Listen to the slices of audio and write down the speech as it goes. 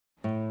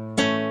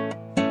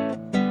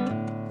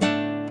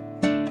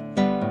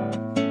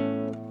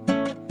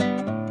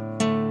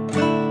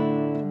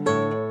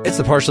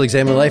the Partially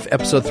Examined Life,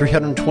 episode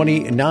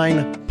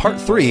 329, part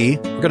 3.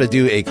 We're going to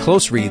do a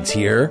close reads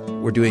here.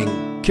 We're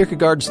doing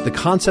Kierkegaard's The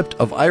Concept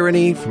of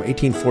Irony from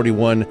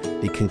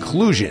 1841, the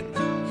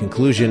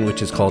conclusion,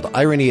 which is called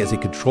Irony as a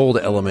Controlled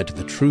Element,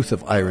 the Truth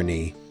of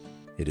Irony.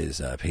 It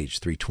is page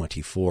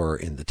 324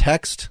 in the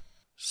text.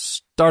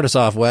 Start us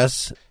off,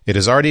 Wes. It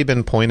has already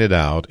been pointed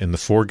out in the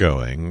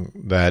foregoing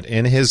that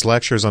in his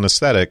lectures on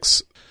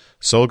aesthetics,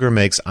 Solger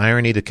makes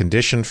irony the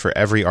condition for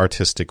every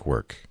artistic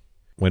work.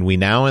 When we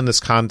now in this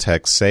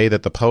context say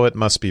that the poet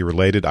must be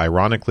related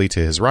ironically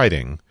to his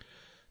writing,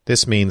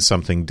 this means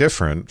something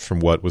different from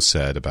what was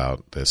said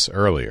about this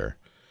earlier.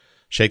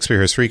 Shakespeare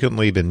has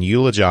frequently been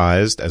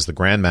eulogized as the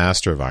grand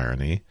master of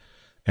irony,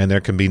 and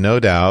there can be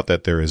no doubt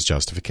that there is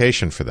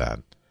justification for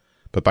that.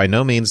 But by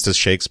no means does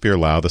Shakespeare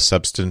allow the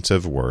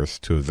substantive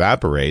worth to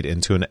evaporate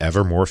into an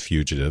ever more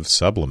fugitive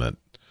sublimate.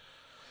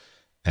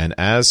 And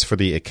as for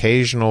the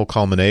occasional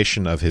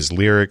culmination of his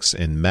lyrics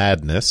in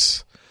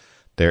madness,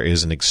 there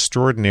is an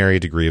extraordinary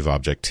degree of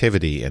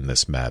objectivity in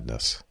this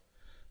madness.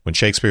 When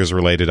Shakespeare is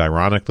related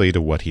ironically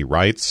to what he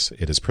writes,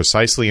 it is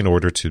precisely in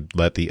order to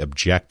let the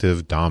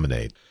objective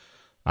dominate.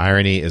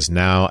 Irony is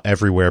now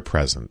everywhere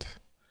present.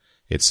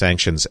 It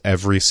sanctions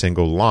every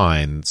single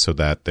line so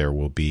that there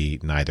will be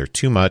neither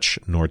too much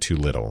nor too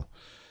little,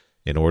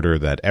 in order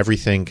that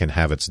everything can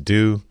have its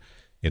due,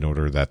 in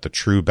order that the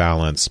true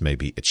balance may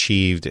be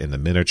achieved in the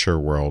miniature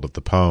world of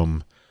the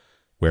poem,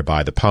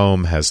 whereby the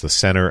poem has the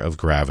center of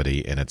gravity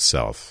in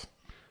itself.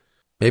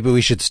 Maybe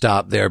we should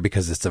stop there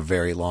because it's a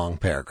very long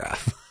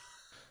paragraph.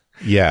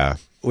 Yeah.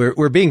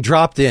 We're being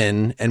dropped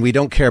in, and we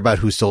don't care about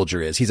who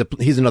Solger is.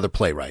 He's another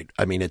playwright.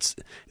 I mean, it's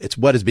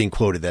what is being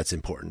quoted that's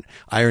important.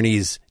 Irony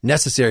is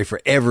necessary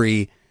for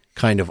every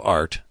kind of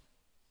art.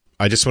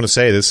 I just want to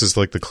say this is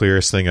like the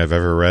clearest thing I've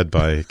ever read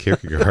by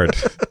Kierkegaard,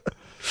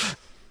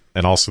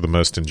 and also the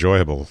most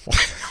enjoyable.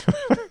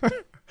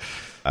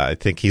 I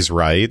think he's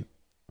right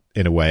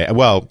in a way.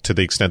 Well, to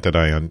the extent that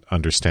I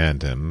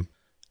understand him.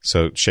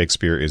 So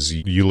Shakespeare is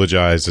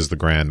eulogized as the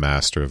grand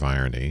master of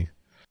irony.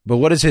 But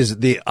what is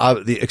the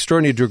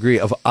extraordinary degree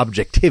of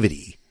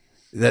objectivity?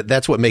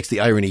 That's what makes the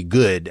irony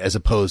good as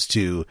opposed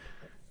to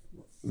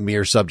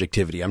mere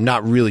subjectivity. I'm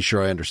not really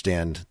sure I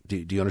understand.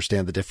 Do you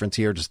understand the difference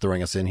here? Just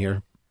throwing us in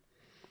here.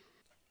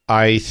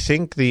 I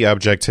think the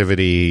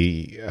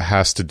objectivity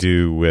has to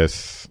do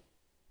with,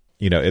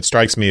 it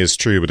strikes me as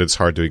true, but it's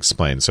hard to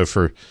explain. So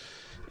for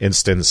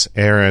instance,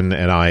 Aaron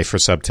and I for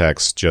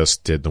subtext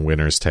just did The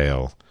Winter's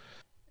Tale,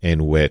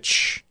 in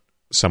which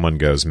someone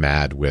goes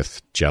mad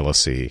with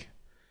jealousy.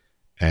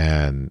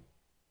 And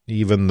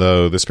even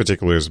though this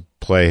particular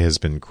play has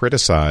been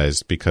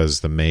criticized because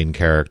the main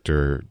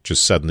character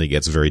just suddenly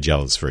gets very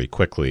jealous very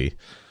quickly,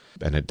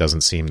 and it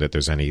doesn't seem that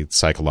there's any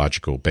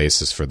psychological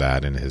basis for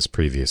that in his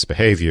previous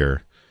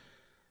behavior,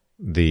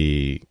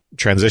 the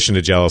transition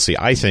to jealousy,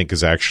 I think,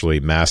 is actually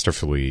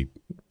masterfully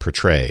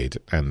portrayed.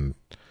 And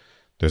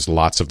there's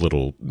lots of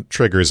little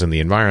triggers in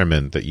the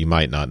environment that you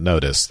might not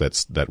notice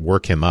that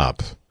work him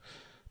up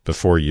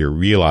before you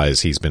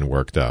realize he's been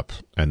worked up,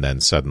 and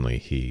then suddenly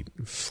he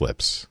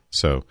flips.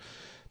 So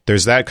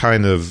there's that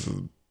kind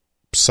of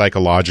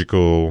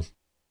psychological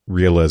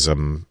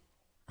realism.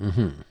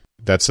 Mm-hmm.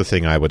 That's the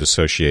thing I would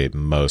associate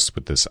most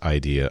with this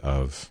idea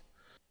of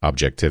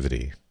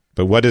objectivity.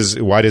 But why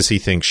does he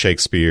think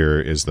Shakespeare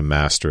is the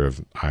master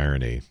of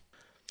irony?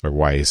 Or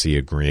why is he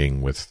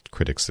agreeing with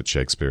critics that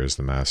Shakespeare is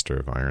the master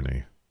of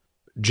irony?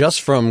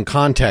 Just from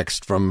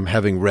context, from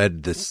having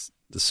read the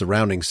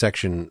surrounding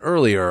section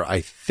earlier,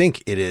 I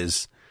think it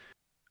is,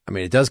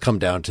 it does come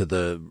down to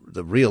the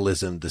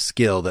realism, the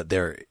skill that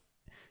there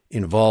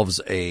involves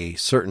a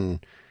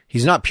certain,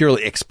 he's not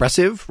purely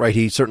expressive, right?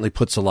 He certainly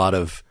puts a lot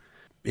of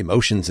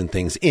emotions and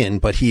things in,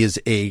 but he is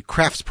a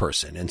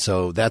craftsperson. And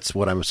so that's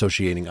what I'm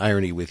associating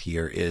irony with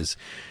here is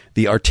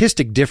the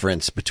artistic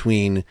difference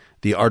between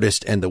the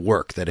artist and the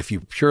work, that if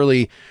you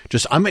purely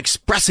just, I'm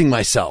expressing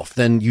myself,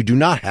 then you do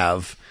not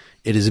have,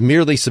 it is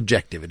merely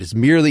subjective. It is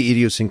merely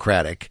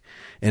idiosyncratic,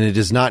 and it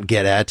does not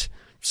get at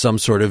some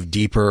sort of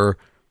deeper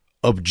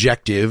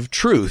objective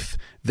truth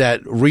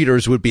that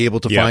readers would be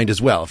able to find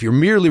as well. If you're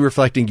merely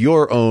reflecting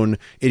your own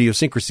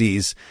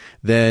idiosyncrasies,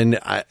 then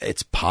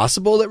it's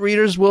possible that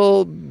readers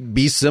will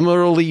be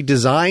similarly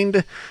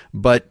designed,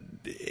 but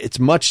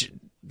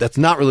that's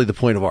not really the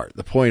point of art.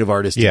 The point of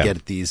art is to get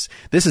at these.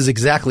 This is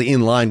exactly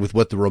in line with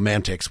what the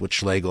Romantics, with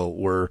Schlegel,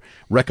 were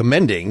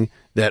recommending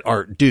that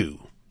art do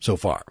so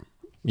far.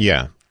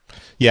 Yeah.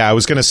 Yeah, I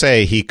was going to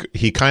say he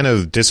kind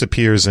of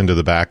disappears into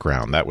the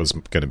background. That was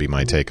going to be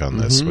my take on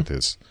this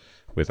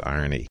with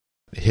irony.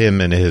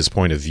 Him and his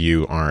point of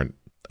view aren't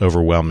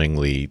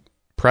overwhelmingly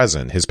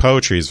present. His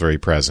poetry is very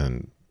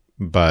present,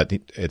 but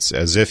it's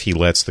as if he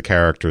lets the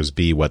characters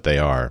be what they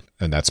are,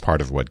 and that's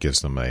part of what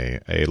gives them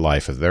a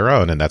life of their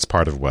own, and that's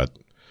part of what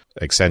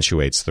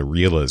accentuates the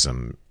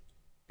realism,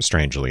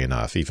 strangely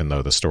enough, even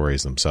though the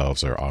stories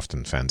themselves are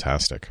often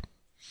fantastic.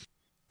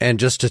 And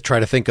just to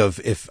try to think of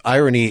if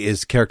irony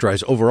is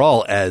characterized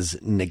overall as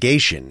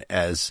negation,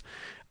 as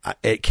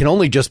it can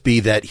only just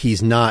be that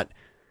he's not,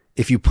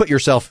 if you put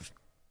yourself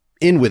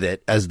in with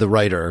it as the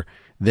writer,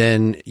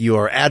 then you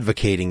are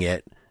advocating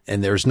it,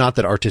 and there's not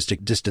that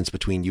artistic distance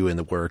between you and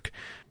the work.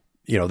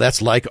 You know,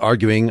 that's like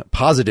arguing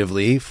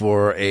positively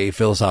for a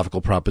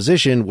philosophical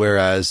proposition,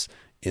 whereas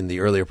in the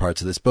earlier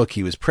parts of this book,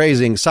 he was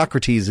praising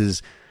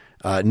Socrates'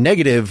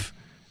 negative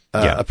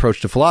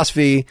approach to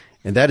philosophy,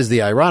 and that is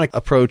the ironic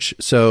approach.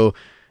 So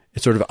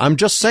it's sort of, I'm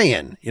just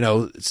saying, you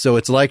know, so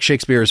it's like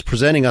Shakespeare is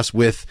presenting us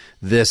with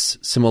this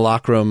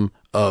simulacrum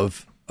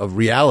of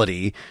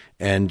reality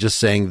and just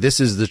saying, this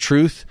is the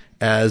truth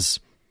as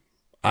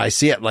I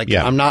see it. Like,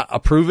 I'm not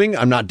approving,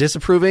 I'm not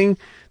disapproving.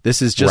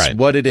 This is just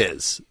what it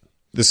is.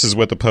 This is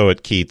what the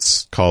poet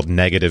Keats called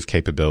negative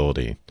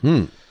capability.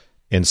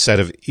 Instead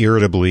of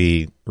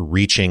irritably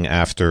reaching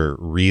after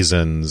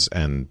reasons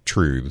and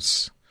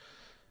truths,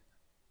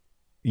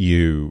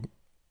 you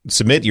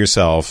submit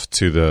yourself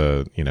to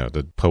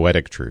the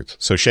poetic truth.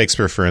 So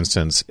Shakespeare, for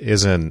instance,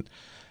 isn't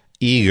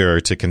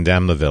eager to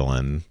condemn the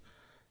villain,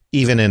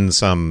 even in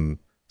some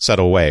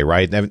subtle way,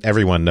 right?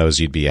 Everyone knows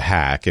you'd be a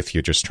hack if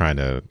you're just trying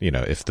to,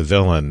 if the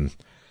villain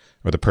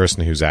or the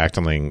person who's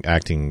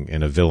acting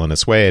in a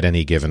villainous way at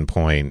any given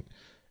point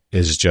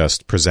is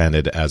just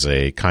presented as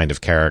a kind of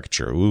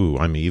caricature. Ooh,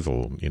 I'm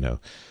evil,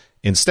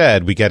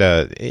 Instead, we get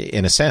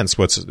in a sense,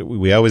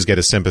 we always get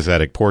a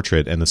sympathetic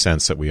portrait in the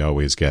sense that we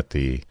always get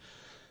the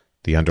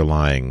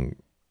underlying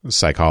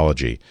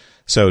psychology.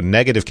 So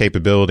negative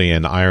capability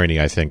and irony,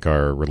 I think,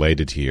 are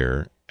related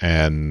here.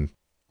 And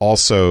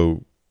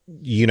also,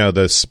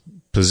 this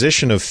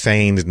position of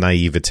feigned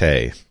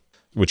naivete,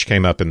 which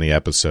came up in the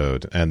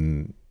episode.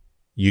 And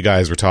you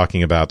guys were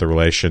talking about the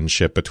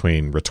relationship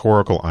between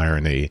rhetorical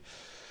irony,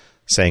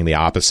 saying the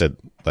opposite,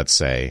 let's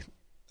say,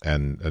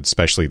 and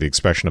especially the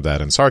expression of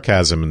that in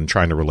sarcasm, and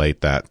trying to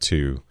relate that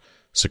to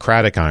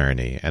Socratic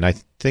irony. And I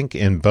think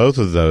in both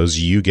of those,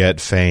 you get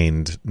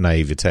feigned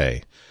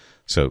naivete.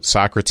 So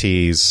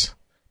Socrates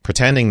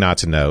pretending not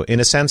to know. In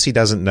a sense, he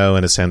doesn't know.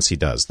 In a sense, he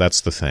does.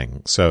 That's the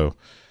thing. So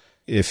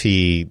if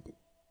he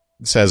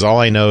says, all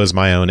I know is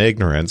my own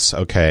ignorance,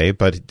 okay,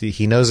 but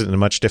he knows it in a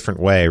much different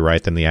way,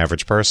 right, than the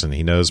average person.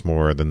 He knows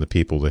more than the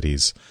people that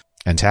he's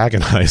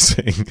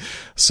antagonizing.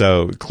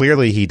 So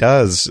clearly he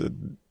does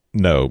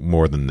know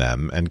more than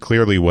them. And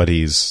clearly what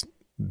he's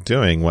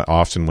doing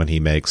often when he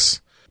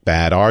makes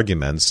bad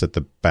arguments, that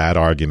the bad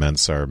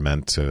arguments are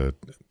meant to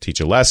teach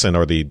a lesson,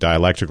 or the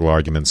dialectical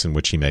arguments in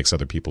which he makes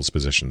other people's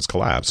positions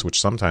collapse, which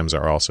sometimes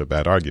are also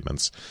bad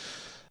arguments.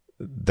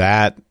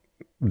 That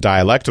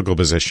dialectical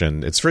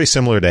position, it's very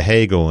similar to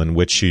Hegel, in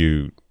which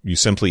you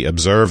simply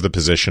observe the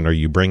position, or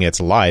you bring it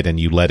to light and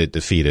you let it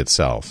defeat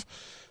itself,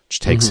 which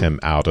takes him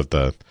out of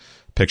the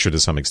picture to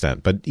some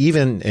extent. But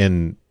even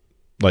in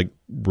like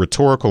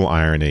rhetorical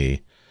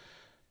irony,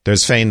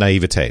 there's feigned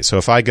naivete. So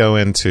if I go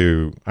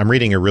into, I'm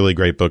reading a really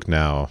great book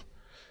now.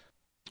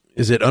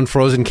 Is it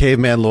Unfrozen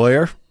Caveman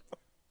Lawyer?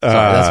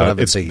 Sorry, that's what I've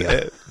been thinking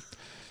of.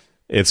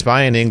 It's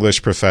by an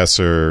English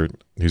professor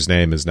whose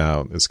name is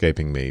now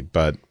escaping me,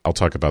 but I'll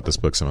talk about this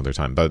book some other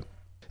time. But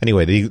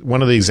anyway,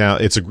 one of the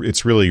examples,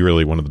 it's really,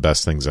 really one of the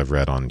best things I've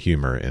read on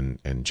humor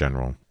in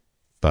general.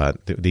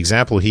 But the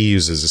example he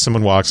uses is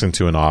someone walks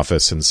into an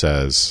office and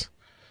says,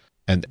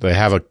 and they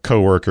have a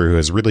coworker who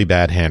has really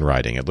bad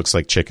handwriting. It looks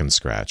like chicken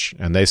scratch.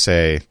 And they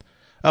say,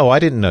 oh, I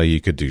didn't know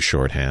you could do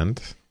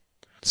shorthand.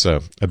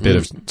 So a bit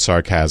of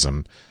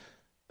sarcasm.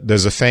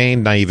 There's a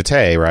feigned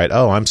naivete, right?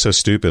 Oh, I'm so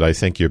stupid. I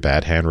think your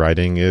bad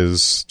handwriting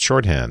is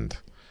shorthand.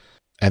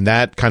 And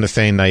that kind of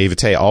feigned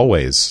naivete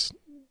always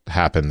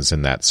happens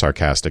in that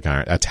sarcastic,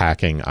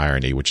 attacking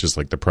irony, which is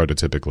like the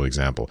prototypical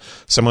example.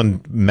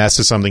 Someone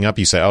messes something up.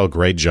 You say, oh,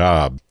 great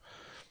job.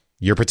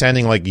 You're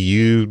pretending like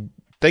you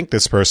think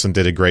this person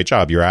did a great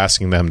job. You're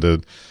asking them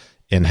to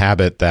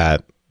inhabit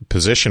that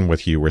position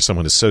with you where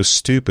someone is so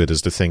stupid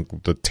as to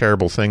think the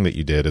terrible thing that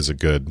you did is a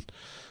good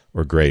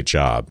or great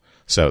job.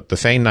 So the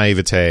feigned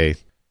naivete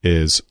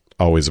is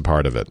always a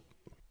part of it.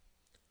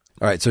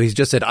 All right. So he's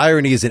just said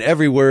irony is in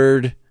every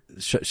word.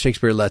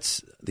 Shakespeare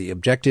lets the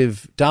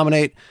objective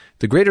dominate.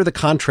 The greater the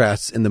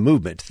contrasts in the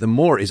movement, the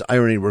more is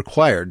irony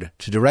required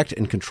to direct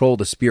and control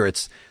the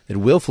spirits that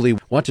willfully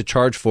want to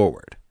charge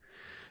forward.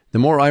 The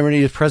more irony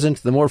is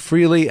present, the more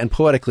freely and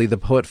poetically the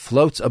poet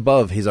floats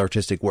above his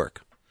artistic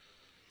work.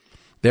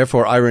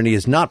 Therefore, irony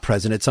is not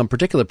present at some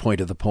particular point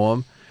of the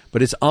poem,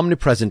 but is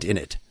omnipresent in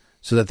it,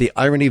 so that the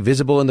irony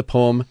visible in the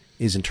poem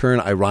is in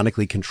turn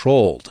ironically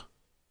controlled.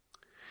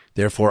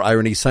 Therefore,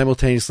 irony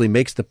simultaneously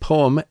makes the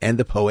poem and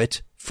the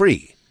poet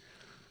free.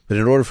 But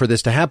in order for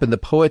this to happen, the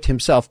poet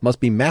himself must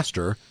be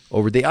master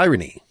over the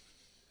irony.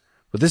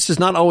 But this does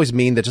not always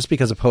mean that just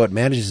because a poet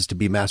manages to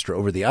be master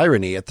over the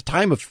irony at the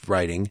time of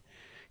writing,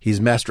 he's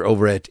master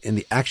over it in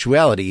the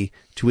actuality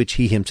to which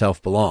he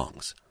himself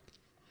belongs.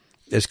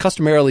 It is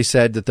customarily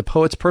said that the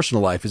poet's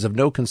personal life is of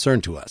no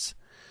concern to us.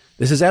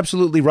 This is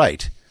absolutely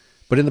right,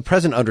 but in the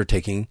present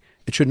undertaking,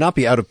 it should not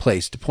be out of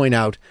place to point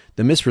out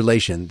the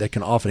misrelation that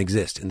can often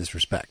exist in this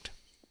respect.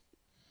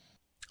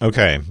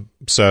 Okay,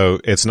 so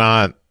it's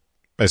not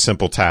a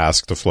simple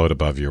task to float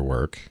above your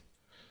work.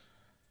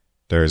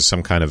 There's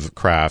some kind of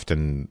craft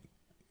in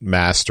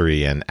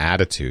mastery and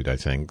attitude, I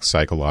think,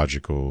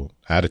 psychological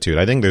attitude.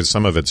 I think there's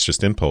some of it's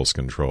just impulse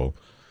control.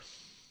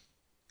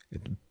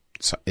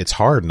 It's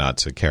hard not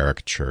to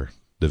caricature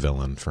the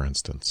villain, for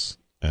instance.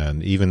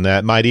 And even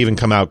that might even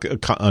come out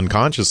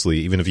unconsciously,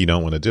 even if you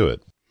don't want to do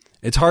it.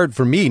 It's hard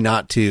for me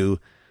not to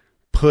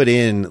put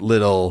in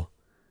little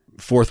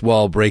fourth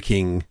wall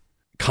breaking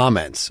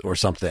comments or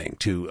something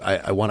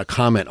I want to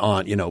comment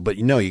on, but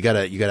you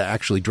gotta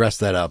actually dress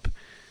that up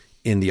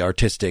in the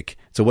artistic.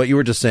 So what you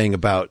were just saying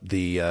about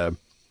the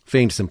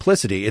feigned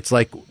simplicity, it's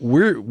like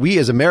we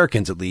as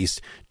Americans at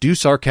least do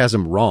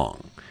sarcasm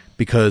wrong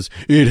because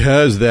it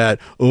has that,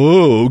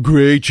 oh,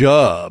 great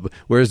job.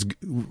 Whereas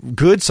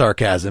good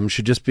sarcasm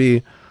should just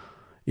be,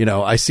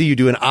 I see you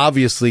do an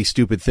obviously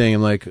stupid thing.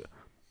 I'm like,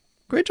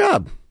 great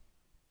job.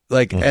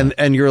 Like, mm-hmm.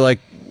 and you're like,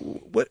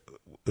 what?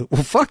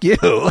 Well, fuck you.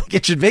 Like,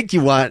 it should make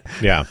you want.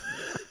 Yeah.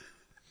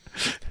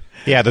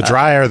 Yeah. The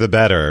drier, the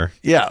better.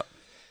 Yeah.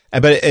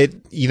 But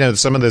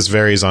some of this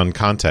varies on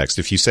context.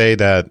 If you say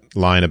that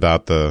line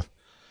about the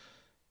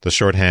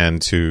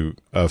shorthand to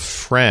a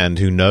friend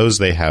who knows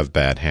they have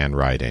bad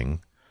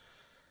handwriting,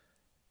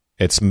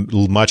 it's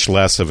much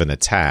less of an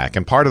attack.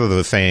 And part of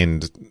the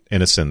feigned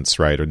innocence,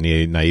 right, or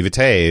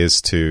naivete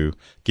is to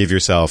give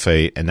yourself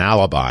an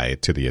alibi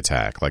to the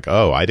attack. Like,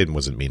 oh, I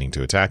wasn't meaning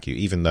to attack you,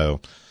 even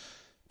though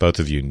both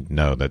of you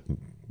know that,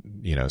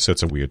 so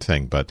it's a weird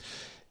thing. But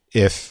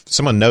if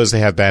someone knows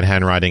they have bad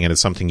handwriting and it's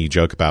something you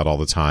joke about all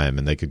the time,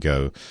 and they could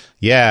go,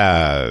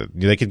 yeah,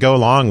 they could go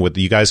along with,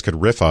 you guys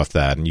could riff off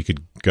that, and you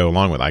could go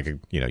along with, I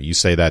could, you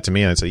say that to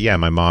me, and I'd say, yeah,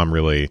 my mom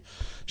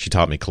she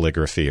taught me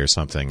calligraphy or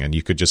something, and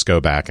you could just go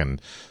back and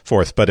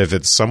forth. But if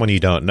it's someone you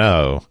don't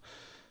know,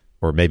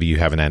 or maybe you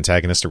have an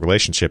antagonistic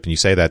relationship and you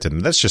say that to them,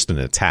 that's just an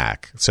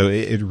attack. So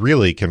it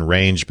really can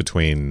range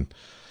between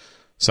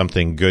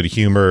something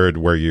good-humored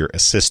where you're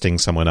assisting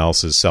someone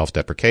else's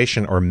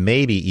self-deprecation, or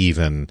maybe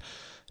even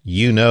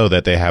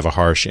that they have a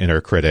harsh inner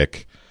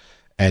critic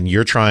and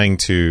you're trying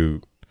to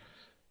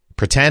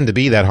pretend to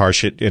be that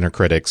harsh inner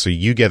critic, so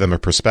you give them a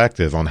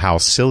perspective on how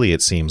silly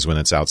it seems when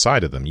it's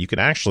outside of them. You could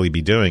actually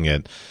be doing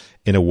it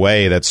in a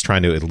way that's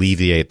trying to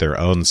alleviate their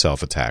own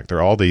self-attack. There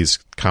are all these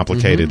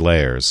complicated mm-hmm.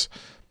 layers.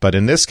 But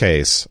in this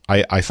case,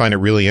 I find it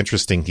really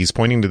interesting. He's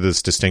pointing to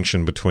this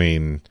distinction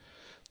between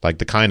like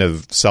the kind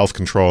of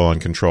self-control and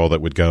control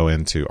that would go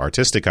into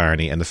artistic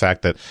irony, and the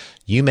fact that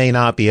you may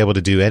not be able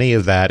to do any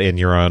of that in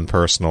your own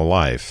personal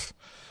life.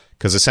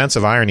 Because a sense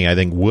of irony, I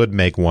think, would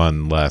make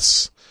one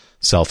less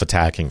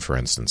self-attacking, for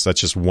instance.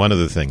 That's just one of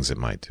the things it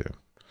might do.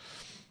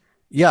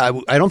 Yeah,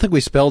 I don't think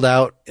we spelled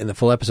out in the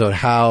full episode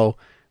how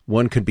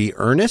one could be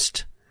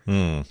earnest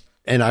and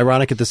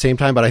ironic at the same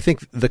time. But I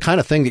think the kind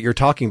of thing that you're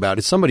talking about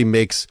is somebody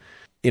makes,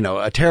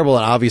 a terrible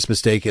and obvious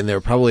mistake, and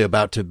they're probably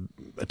about to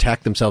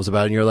attack themselves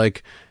about it, and you're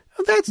like,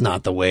 oh, that's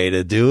not the way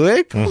to do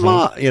it. Come mm-hmm.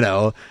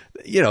 on,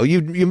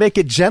 you make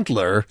it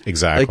gentler.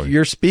 Exactly. Like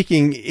you're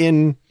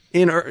speaking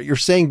you're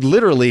saying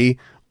literally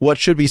what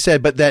should be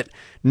said, but that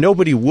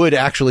nobody would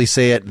actually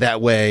say it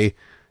that way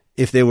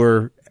if they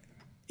were,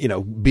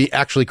 be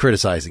actually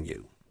criticizing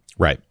you.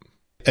 Right.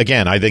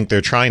 Again, I think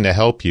they're trying to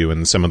help you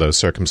in some of those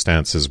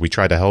circumstances. We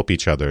try to help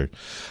each other.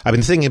 I've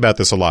been thinking about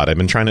this a lot. I've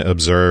been trying to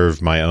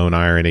observe my own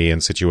irony in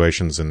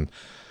situations and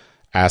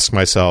ask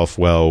myself,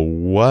 well,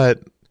 what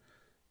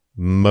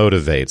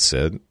motivates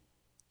it?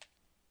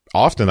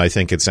 Often I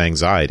think it's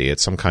anxiety.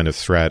 It's some kind of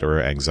threat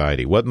or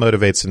anxiety. What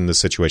motivates it in this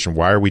situation?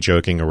 Why are we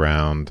joking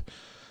around?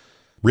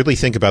 Really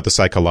think about the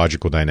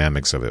psychological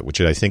dynamics of it,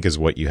 which I think is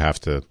what you have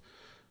to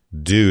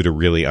do to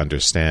really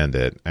understand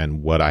it,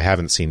 and what I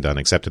haven't seen done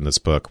except in this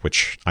book,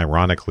 which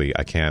ironically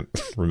I can't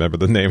remember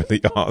the name of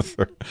the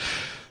author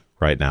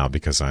right now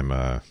because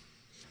I'm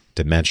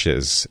dementia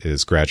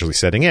is gradually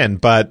setting in.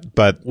 But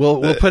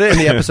we'll put it in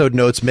the episode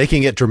notes,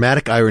 making it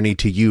dramatic irony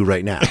to you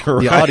right now.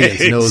 The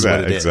audience knows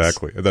what it is.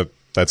 Exactly.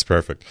 That's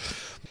perfect.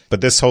 But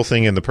this whole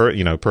thing in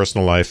the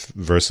personal life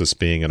versus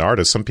being an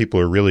artist, some people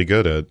are really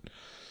good at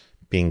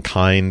being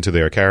kind to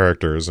their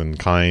characters and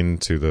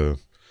kind to the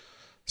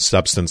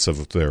substance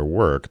of their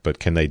work, but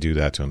can they do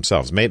that to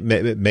themselves?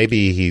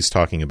 Maybe he's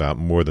talking about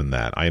more than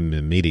that. I'm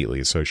immediately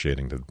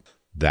associating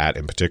that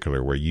in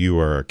particular, where you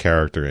are a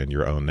character in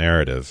your own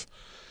narrative,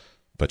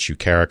 but you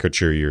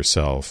caricature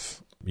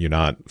yourself. You're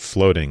not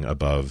floating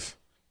above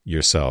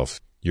yourself.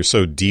 You're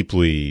so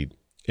deeply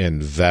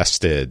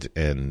invested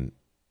in,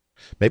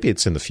 maybe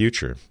it's in the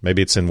future,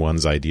 maybe it's in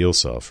one's ideal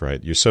self,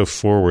 right? You're so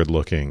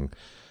forward-looking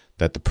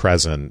that the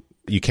present,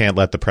 you can't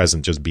let the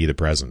present just be the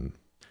present.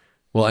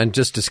 Well, and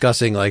just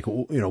discussing, like,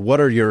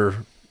 what are your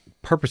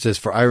purposes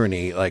for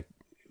irony? Like,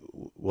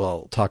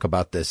 we'll talk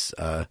about this.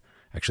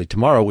 Actually,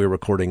 tomorrow we're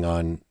recording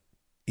on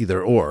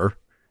Either Or,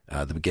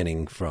 the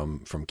beginning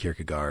from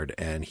Kierkegaard,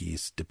 and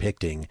he's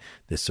depicting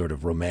this sort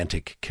of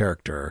romantic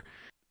character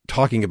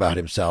talking about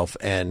himself.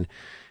 And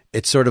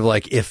it's sort of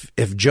like if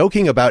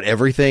joking about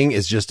everything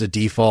is just a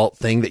default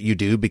thing that you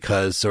do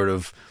because sort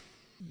of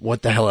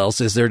what the hell else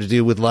is there to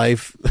do with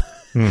life?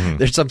 Mm-hmm.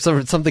 There's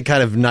something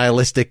kind of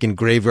nihilistic and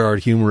graveyard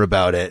humor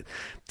about it.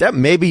 That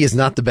maybe is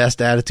not the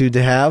best attitude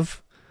to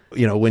have.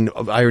 when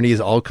irony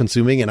is all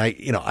consuming. And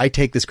I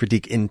take this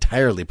critique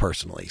entirely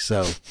personally.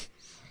 So.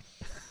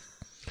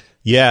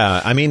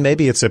 Yeah. I mean,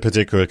 maybe it's a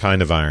particular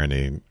kind of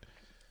irony.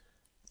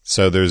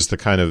 So there's the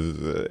kind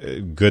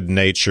of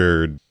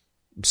good-natured,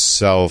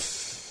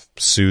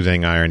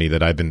 self-soothing irony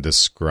that I've been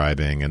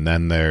describing. And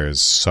then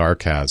there's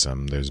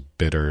sarcasm. There's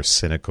bitter,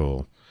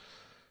 cynical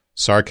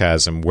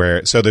sarcasm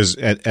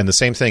and the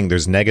same thing,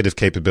 there's negative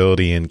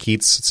capability in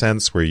Keats'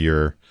 sense where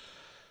you're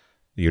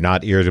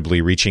not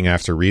irritably reaching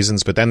after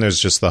reasons, but then there's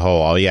just the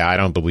whole, oh yeah, I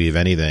don't believe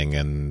anything,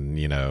 and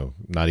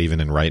not even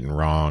in right and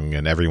wrong,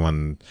 and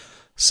everyone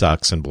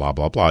sucks and blah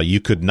blah blah.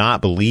 You could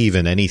not believe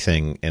in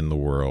anything in the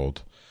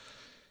world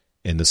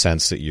in the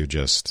sense that you're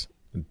just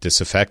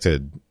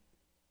disaffected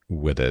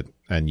with it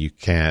and you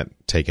can't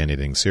take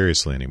anything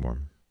seriously anymore.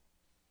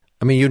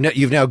 I mean,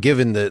 you've now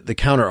given the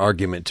counter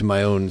argument to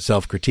my own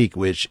self-critique,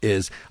 which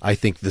is, I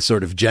think, the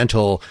sort of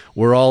gentle,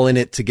 we're all in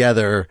it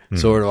together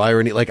sort of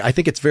irony. Like, I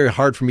think it's very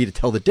hard for me to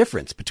tell the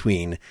difference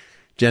between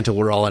gentle,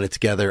 we're all in it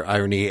together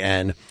irony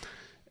and,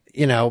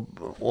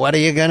 what are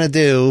you going to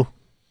do?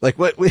 Like,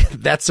 what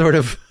that sort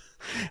of,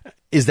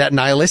 is that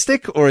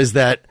nihilistic, or is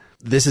that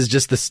this is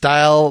just the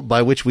style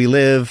by which we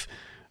live,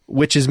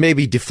 which is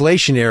maybe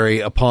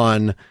deflationary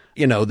upon,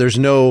 there's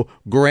no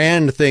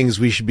grand things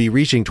we should be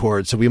reaching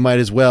towards, so we might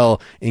as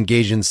well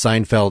engage in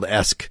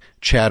Seinfeld-esque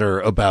chatter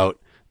about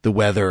the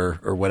weather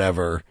or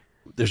whatever.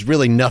 There's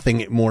really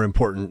nothing more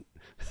important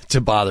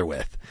to bother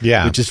with.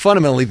 Yeah. Which is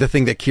fundamentally the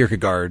thing that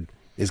Kierkegaard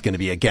is going to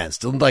be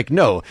against. Like,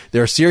 no,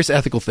 there are serious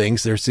ethical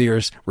things, there are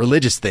serious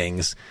religious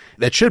things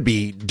that should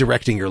be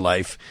directing your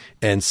life.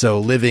 And so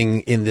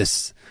living in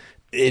this,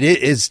 it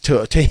is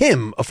to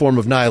him a form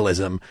of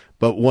nihilism,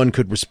 but one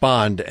could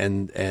respond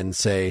and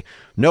say,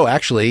 no,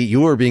 actually,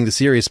 you are being the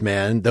serious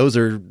man. Those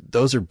are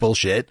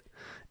bullshit.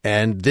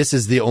 And this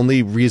is the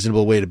only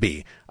reasonable way to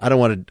be. I don't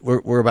want to,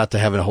 we're about to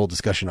have a whole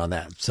discussion on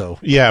that. So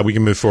yeah, we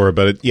can move forward,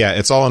 but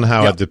it's all on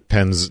how it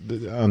depends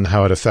on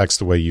how it affects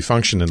the way you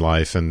function in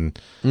life. And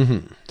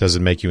does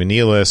it make you a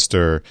nihilist,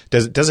 or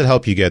does it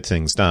help you get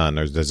things done,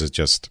 or does it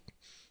just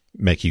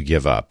make you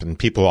give up? And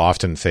people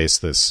often face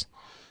this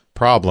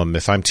problem.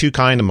 If I'm too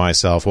kind to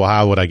myself, well,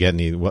 how would I get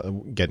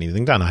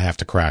anything done? I have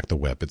to crack the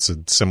whip. It's a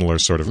similar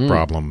sort of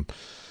problem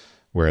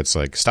where it's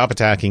like, stop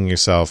attacking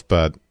yourself,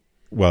 but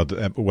well,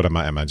 what am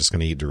I? Am I just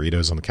going to eat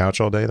Doritos on the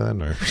couch all day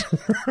then? Or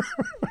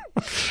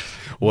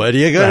what are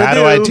you going to do? How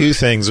do I do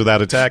things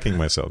without attacking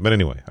myself? But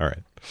anyway, all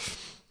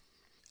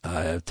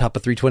right. Top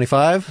of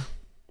 325.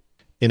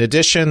 In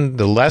addition,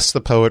 the less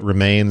the poet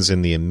remains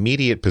in the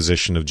immediate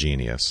position of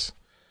genius,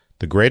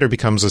 the greater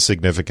becomes the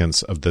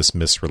significance of this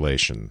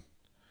misrelation.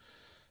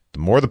 The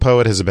more the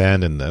poet has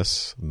abandoned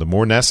this, the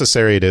more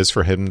necessary it is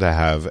for him to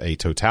have a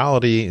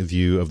totality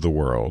view of the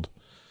world,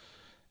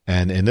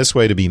 and in this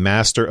way to be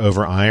master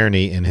over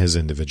irony in his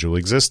individual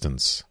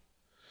existence.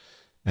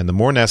 And the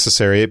more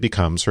necessary it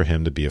becomes for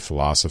him to be a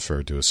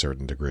philosopher to a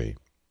certain degree.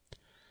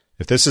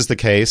 If this is the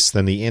case,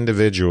 then the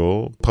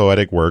individual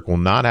poetic work will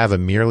not have a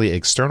merely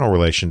external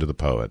relation to the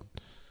poet.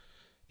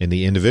 In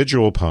the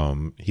individual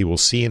poem, he will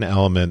see an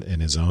element in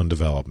his own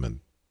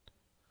development.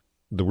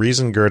 The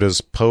reason Goethe's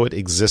poet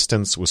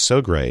existence was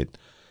so great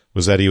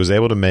was that he was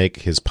able to make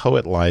his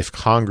poet life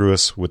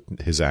congruous with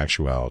his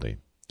actuality.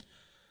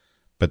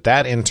 But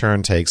that in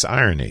turn takes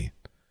irony.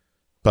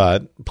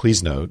 But,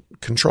 please note,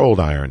 controlled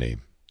irony.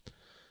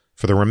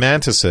 For the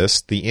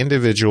romanticist, the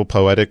individual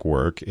poetic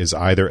work is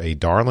either a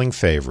darling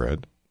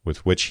favorite,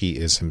 with which he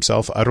is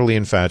himself utterly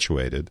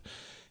infatuated,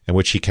 and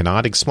which he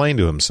cannot explain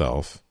to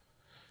himself,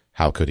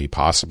 how could he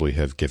possibly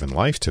have given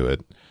life to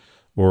it,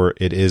 or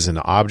it is an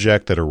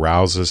object that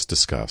arouses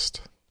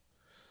disgust.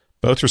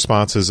 Both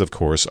responses, of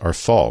course, are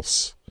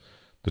false.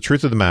 The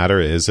truth of the matter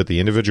is that the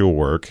individual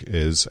work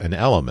is an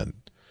element.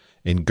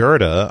 In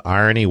Goethe,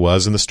 irony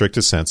was, in the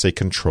strictest sense, a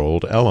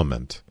controlled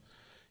element.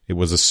 It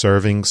was a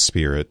serving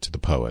spirit to the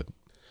poet.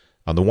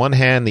 On the one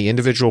hand, the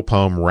individual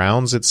poem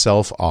rounds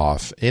itself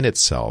off in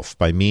itself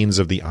by means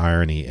of the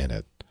irony in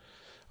it.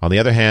 On the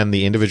other hand,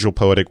 the individual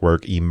poetic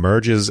work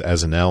emerges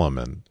as an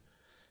element,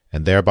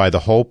 and thereby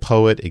the whole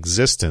poet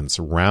existence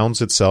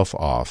rounds itself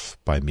off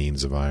by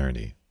means of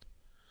irony.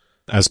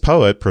 As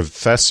poet,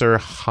 Professor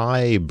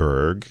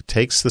Heiberg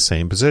takes the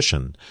same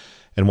position,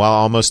 and while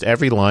almost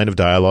every line of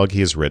dialogue he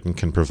has written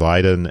can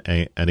provide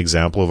an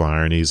example of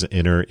irony's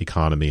inner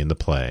economy in the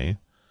play,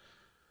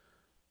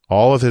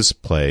 all of his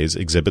plays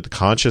exhibit the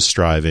conscious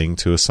striving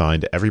to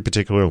assign to every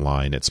particular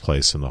line its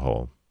place in the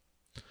whole.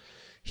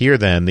 Here,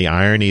 then, the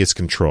irony is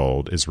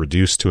controlled, is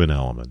reduced to an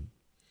element.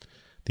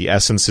 The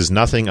essence is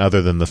nothing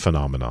other than the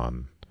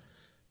phenomenon.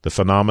 The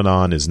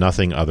phenomenon is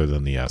nothing other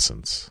than the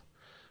essence.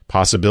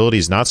 Possibility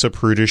is not so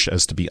prudish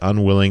as to be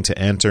unwilling to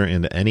enter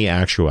into any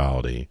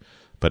actuality,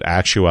 but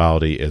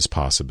actuality is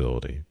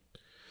possibility.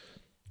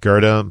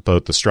 Goethe,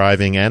 both the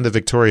striving and the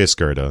victorious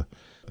Goethe,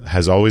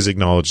 has always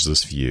acknowledged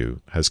this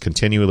view, has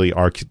continually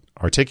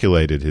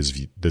articulated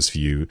this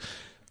view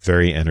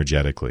very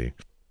energetically.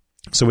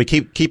 So we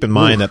keep in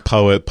mind that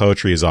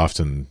poetry is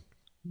often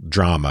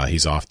drama.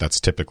 That's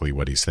typically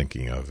what he's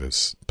thinking of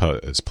as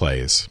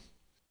plays.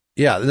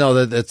 Yeah,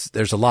 no,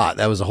 there's a lot.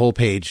 That was a whole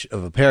page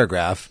of a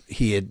paragraph.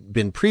 He had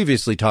been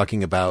previously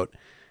talking about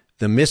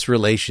the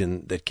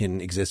misrelation that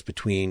can exist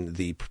between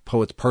the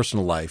poet's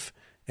personal life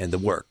and the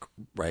work,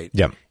 right?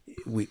 Yeah.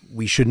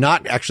 We should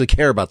not actually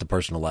care about the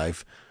personal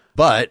life,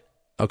 but,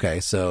 okay,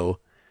 so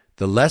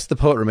the less the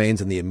poet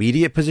remains in the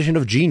immediate position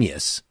of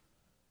genius,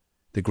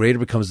 the greater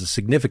becomes the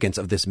significance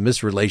of this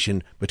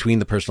misrelation between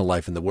the personal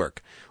life and the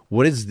work.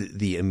 What is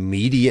the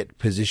immediate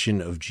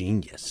position of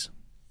genius?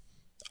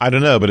 I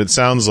don't know, but it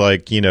sounds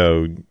like,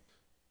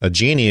 a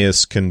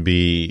genius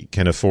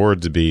can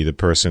afford to be the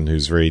person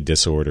who's very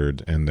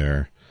disordered in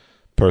their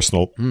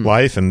personal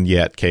life and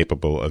yet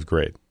capable of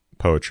great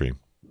poetry.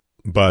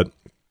 But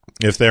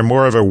if they're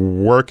more of a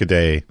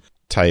workaday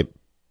type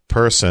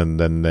person,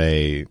 then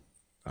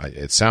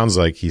it sounds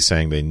like he's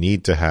saying they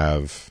need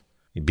to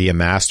be a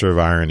master of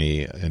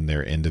irony in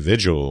their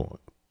individual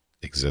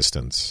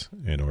existence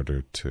in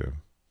order to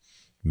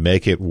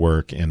make it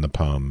work in the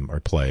poem or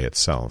play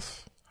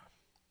itself.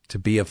 To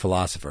be a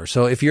philosopher.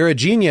 So if you're a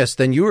genius,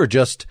 then you are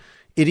just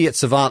idiot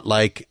savant,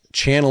 like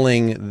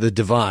channeling the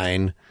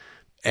divine,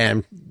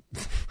 and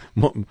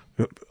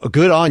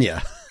good on you.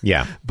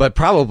 Yeah. But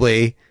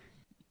probably,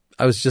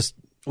 I was just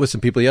with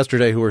some people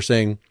yesterday who were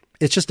saying,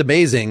 it's just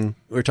amazing.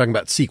 We were talking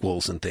about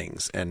sequels and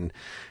things. And,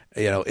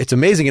 it's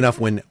amazing enough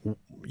when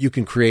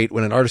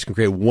an artist can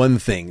create one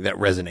thing that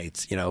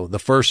resonates, the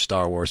first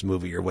Star Wars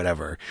movie or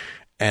whatever.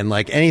 And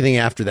like anything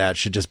after that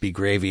should just be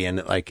gravy.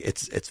 And like,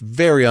 it's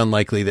very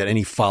unlikely that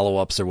any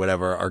follow-ups or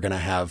whatever are going to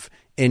have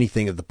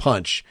anything of the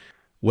punch.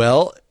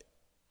 Well,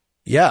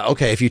 yeah.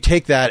 Okay. If you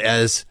take that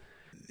as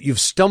you've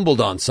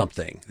stumbled on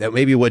something, that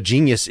maybe what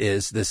genius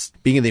is, this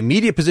being in the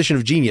immediate position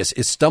of genius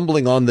is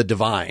stumbling on the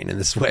divine in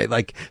this way,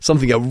 like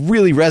something that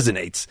really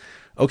resonates.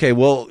 Okay.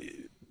 Well,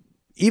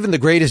 even the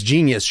greatest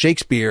genius,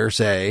 Shakespeare,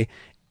 say,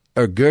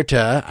 or Goethe,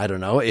 I don't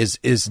know,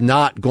 is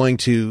not going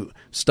to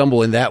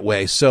stumble in that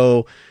way.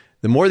 So,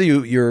 the more that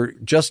you're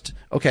just,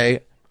 okay,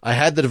 I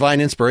had the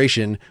divine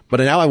inspiration, but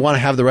now I want to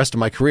have the rest of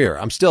my career.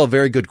 I'm still a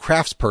very good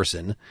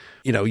craftsperson.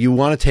 You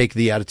want to take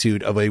the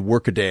attitude of a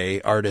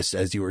workaday artist,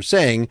 as you were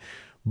saying,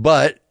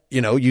 but,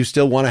 you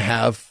still want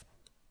to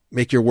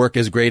make your work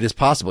as great as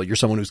possible. You're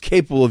someone who's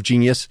capable of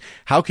genius.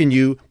 How can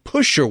you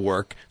push your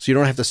work so you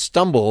don't have to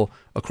stumble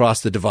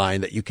across the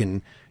divine, that you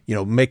can,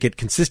 make it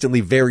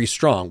consistently very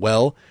strong?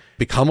 Well,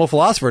 become a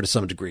philosopher to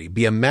some degree.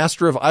 Be a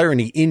master of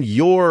irony in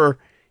your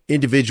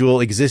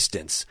individual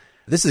existence.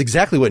 This is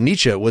exactly what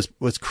Nietzsche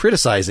was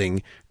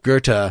criticizing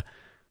Goethe,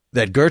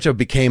 that Goethe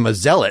became a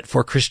zealot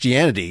for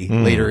Christianity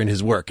later in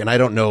his work. And I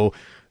don't know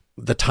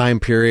the time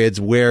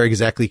periods where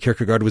exactly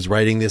Kierkegaard was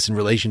writing this in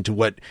relation to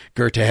what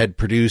Goethe had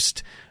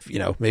produced.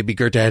 Maybe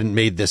Goethe hadn't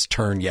made this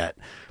turn yet,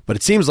 but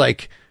it seems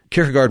like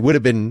Kierkegaard would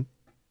have been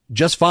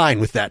just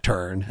fine with that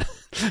turn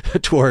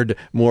toward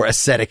more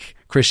ascetic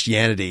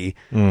Christianity.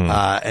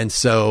 And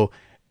so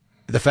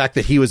the fact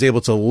that he was able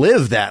to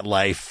live that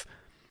life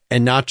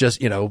and not just,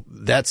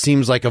 that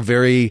seems like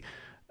a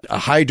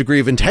high degree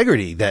of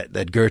integrity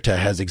that Goethe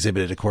has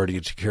exhibited according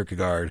to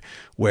Kierkegaard.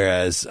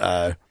 Whereas,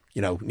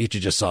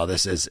 Nietzsche just saw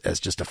this as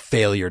just a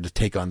failure to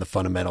take on the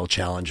fundamental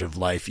challenge of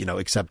life,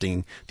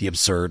 accepting the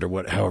absurd,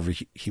 or however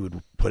he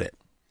would put it.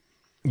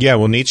 Yeah.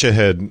 Well, Nietzsche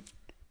had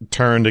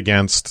turned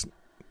against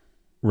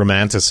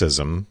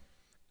Romanticism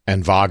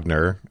and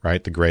Wagner,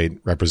 right? The great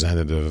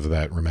representative of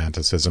that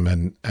Romanticism.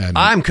 And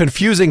I'm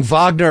confusing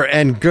Wagner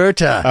and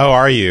Goethe. Oh,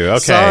 are you? Okay.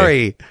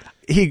 Sorry.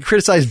 He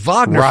criticized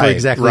Wagner for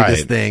exactly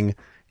this thing.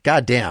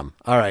 God damn.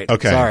 All right.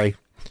 Okay. Sorry.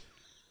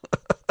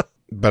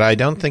 But I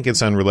don't think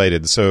it's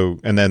unrelated. So,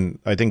 and then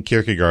I think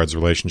Kierkegaard's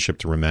relationship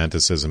to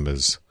Romanticism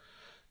is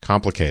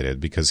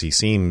complicated because he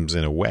seems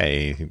in a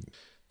way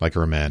like a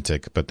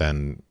romantic, but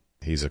then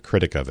he's a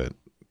critic of it.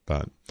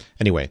 But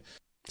anyway.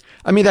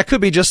 I mean, that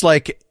could be just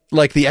like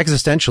the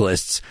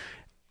existentialists.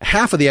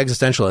 Half of the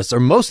existentialists, or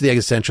most of the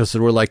existentialists,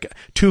 were like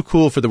too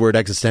cool for the word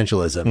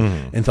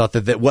existentialism and thought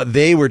that what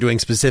they were doing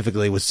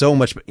specifically was so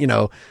much,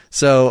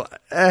 so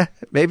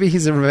maybe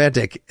he's a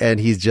romantic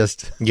and he's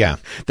just,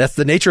 that's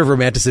the nature of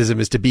romanticism,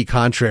 is to be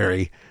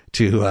contrary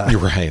to, You're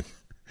right.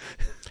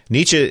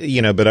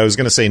 Nietzsche, but I was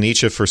going to say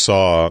Nietzsche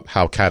foresaw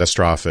how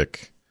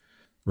catastrophic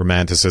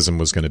Romanticism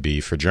was going to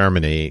be for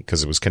Germany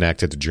because it was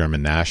connected to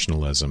German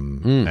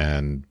nationalism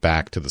and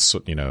back to the,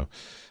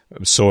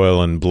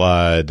 soil and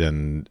blood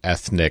and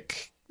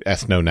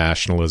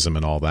ethno-nationalism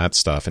and all that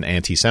stuff, and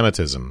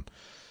anti-Semitism.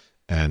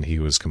 And he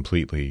was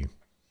completely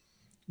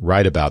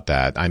right about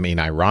that. I mean,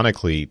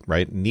 ironically,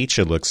 right,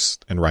 Nietzsche looks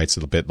and writes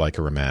a bit like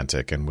a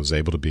romantic and was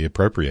able to be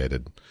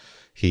appropriated.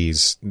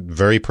 He's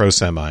very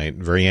pro-Semite,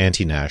 very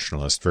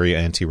anti-nationalist, very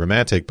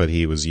anti-romantic, but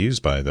he was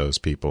used by those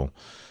people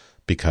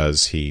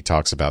because he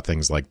talks about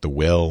things like the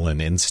will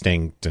and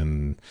instinct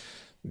and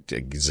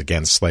is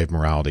against slave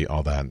morality,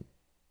 all that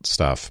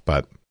stuff.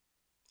 But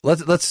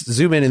let's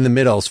zoom in the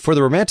middle. For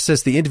the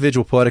Romanticist, the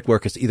individual poetic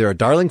work is either a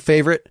darling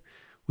favorite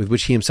with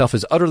which he himself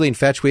is utterly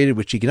infatuated,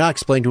 which he cannot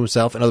explain to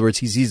himself. In other words,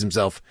 he sees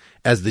himself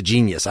as the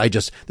genius.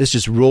 This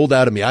just rolled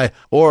out of me.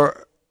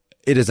 Or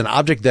it is an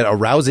object that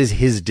arouses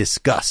his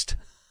disgust.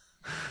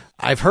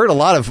 I've heard a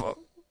lot of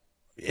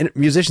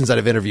musicians that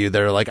I've interviewed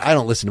that are like, I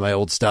don't listen to my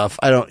old stuff.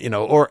 I don't,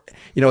 or,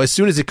 as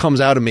soon as it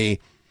comes out of me,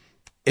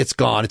 it's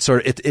gone. It's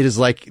sort of, it is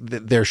like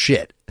their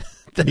shit.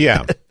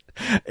 Yeah.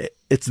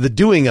 It's the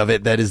doing of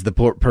it that is the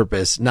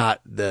purpose,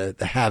 not the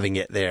having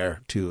it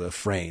there to a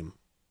frame.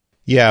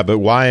 Yeah, but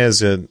why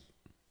is it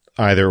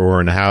either or,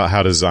 and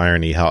how does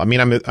irony help? I mean,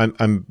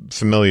 I'm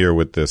familiar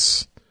with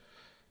this,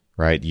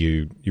 right?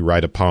 You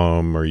write a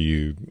poem or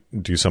you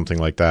do something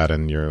like that,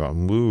 and you're like,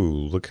 "Ooh,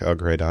 look how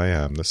great I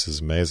am! This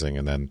is amazing!"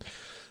 And then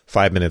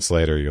 5 minutes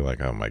later, you're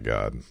like, "Oh my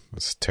god,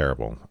 this is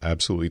terrible,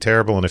 absolutely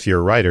terrible." And if you're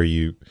a writer,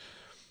 you're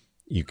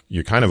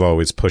kind of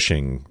always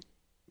pushing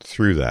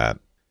through that.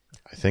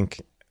 I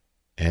think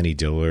Annie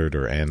Dillard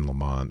or Anne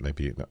Lamont,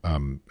 maybe.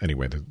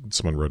 Anyway,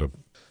 someone wrote a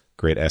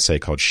great essay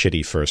called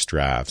 "Shitty First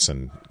Drafts"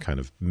 and kind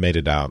of made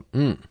it out.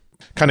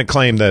 Kind of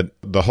claimed that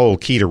the whole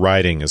key to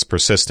writing is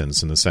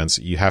persistence, in the sense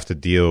that you have to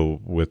deal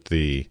with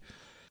the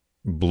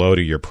blow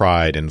to your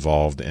pride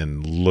involved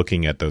in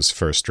looking at those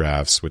first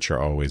drafts, which are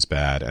always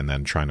bad, and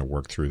then trying to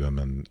work through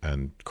them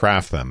and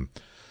craft them.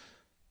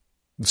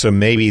 So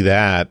maybe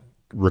that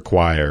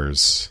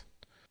requires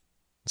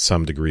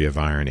some degree of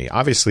irony.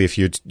 Obviously, if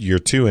you're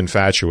too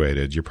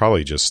infatuated, you're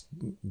probably just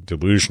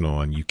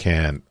delusional and you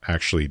can't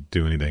actually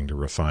do anything to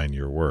refine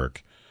your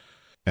work.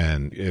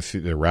 And if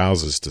it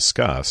arouses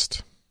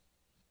disgust,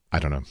 I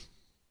don't know.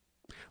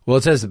 Well,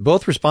 it says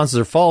both responses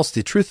are false.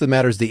 The truth of the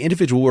matter is the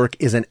individual work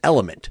is an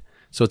element.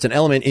 So it's an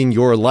element in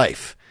your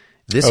life.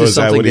 This is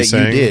something that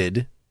you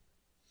did.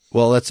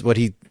 Well, that's what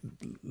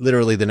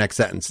literally the next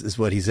sentence is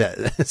what he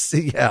said.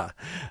 Yeah.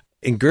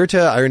 In Goethe,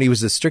 irony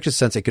was the strictest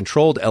sense a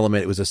controlled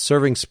element. It was a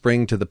serving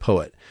spring to the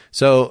poet.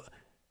 So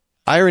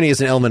irony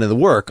is an element of the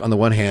work on the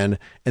one hand,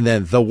 and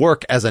then the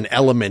work as an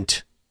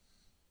element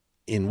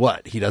in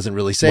what? He doesn't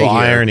really say here.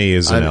 Irony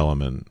is an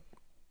element.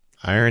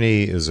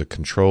 Irony is a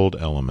controlled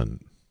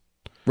element.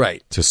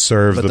 Right. To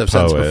serve the poet. But the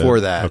sentence before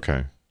that,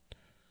 okay,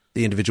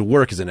 the individual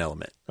work is an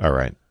element. All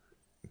right.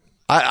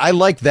 I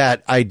like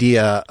that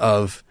idea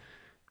of,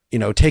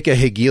 take a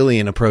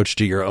Hegelian approach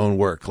to your own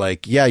work.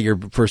 Like, yeah, your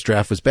first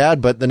draft was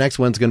bad, but the next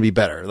one's going to be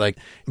better. Like,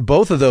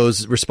 both of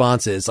those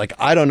responses, like,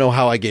 I don't know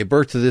how I gave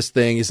birth to this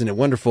thing. Isn't it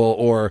wonderful?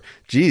 Or,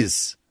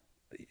 geez,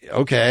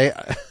 okay,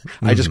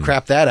 I just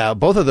crapped that out.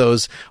 Both of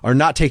those are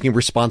not taking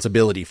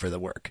responsibility for the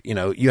work.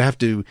 You have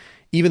to,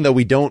 even though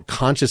we don't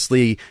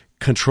consciously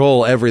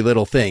control every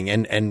little thing,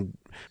 and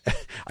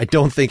I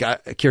don't think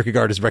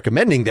Kierkegaard is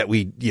recommending that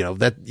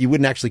that you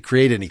wouldn't actually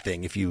create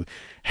anything if you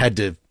had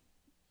to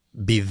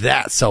be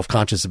that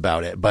self-conscious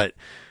about it. But,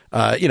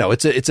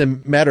 it's a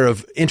matter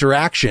of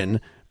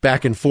interaction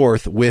back and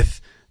forth with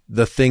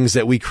the things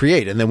that we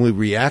create. And then we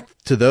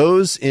react to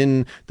those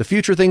in the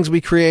future things we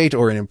create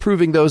or in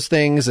improving those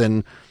things.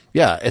 And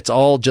yeah, it's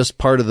all just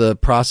part of the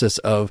process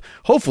of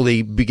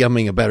hopefully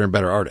becoming a better and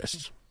better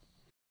artist.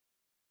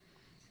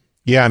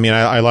 Yeah. I mean,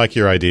 I like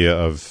your idea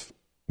of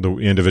the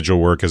individual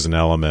work as an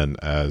element,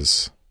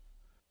 as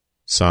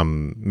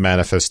some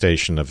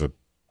manifestation of a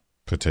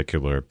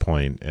particular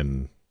point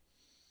in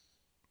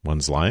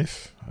one's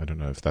life. I don't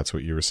know if that's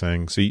what you were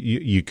saying. So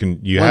you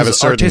have a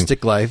certain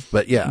artistic life,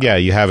 but yeah,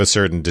 you have a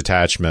certain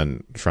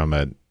detachment from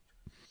it.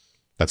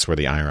 That's where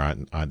the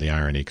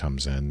irony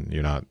comes in.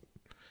 You're not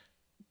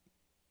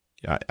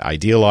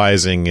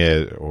idealizing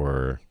it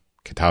or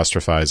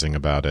catastrophizing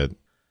about it.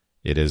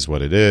 It is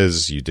what it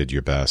is. You did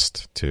your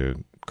best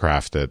to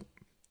craft it.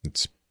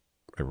 It's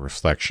a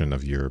reflection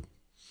of your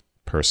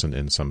person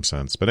in some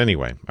sense. But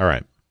anyway, all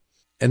right.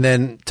 And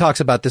then talks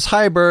about this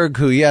Heiberg,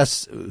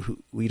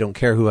 we don't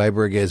care who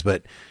Heiberg is,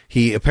 but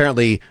he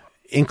apparently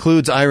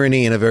includes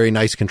irony in a very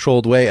nice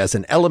controlled way as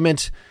an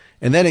element.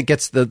 And then it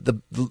gets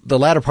the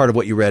latter part of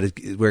what you read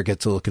is where it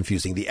gets a little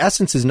confusing. The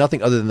essence is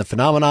nothing other than the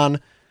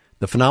phenomenon.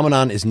 The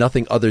phenomenon is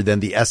nothing other than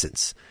the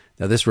essence.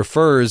 Now, this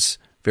refers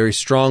very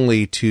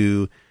strongly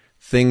to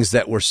things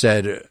that were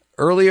said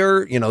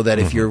earlier, that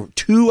if you're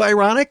too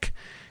ironic,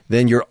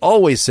 then you're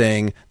always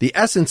saying the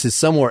essence is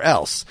somewhere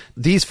else.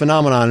 These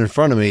phenomena in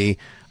front of me,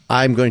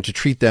 I'm going to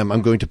treat them,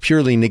 I'm going to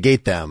purely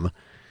negate them.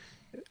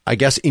 I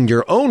guess in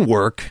your own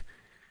work,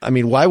 I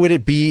mean, why would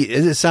it be,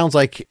 it sounds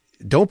like,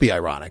 don't be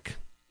ironic.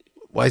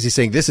 Why is he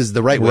saying this is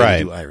the right way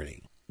to do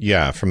irony?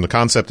 Yeah, from the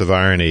concept of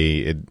irony,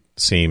 it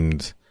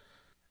seemed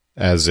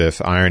as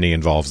if irony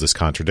involves this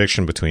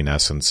contradiction between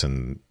essence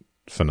and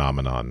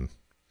phenomenon.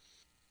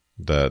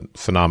 The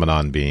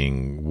phenomenon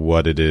being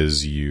what it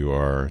is you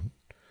are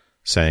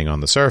saying on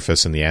the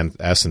surface, and the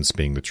essence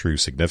being the true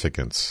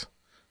significance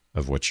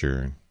of what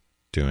you're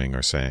doing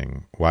or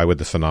saying. Why would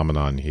the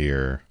phenomenon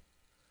here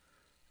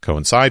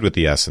coincide with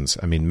the essence?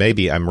 I mean,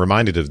 maybe I'm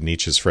reminded of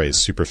Nietzsche's phrase,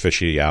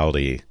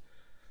 superficiality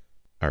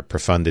or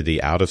profundity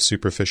out of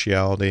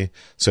superficiality,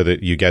 so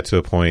that you get to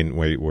a point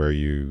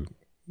where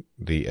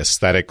the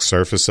aesthetic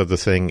surface of the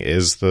thing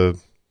is the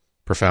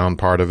profound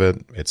part of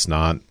it. It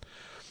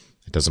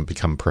doesn't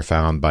become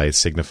profound by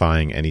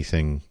signifying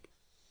anything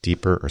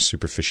deeper or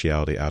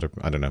superficiality out of,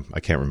 I don't know. I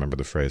can't remember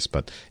the phrase,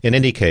 but in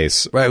any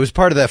case. Right. It was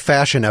part of that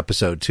fashion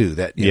episode too,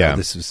 that,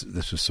 this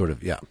was sort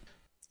of, yeah.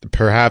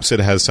 perhaps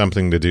it has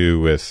something to do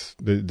with,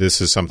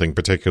 this is something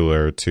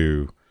particular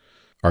to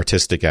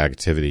artistic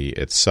activity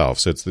itself.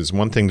 So there's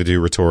one thing to do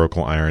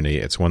rhetorical irony.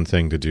 It's one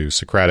thing to do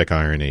Socratic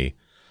irony.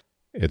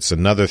 It's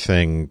another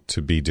thing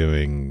to be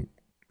doing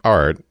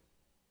art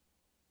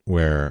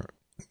where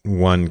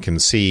one can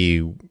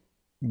see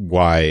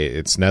why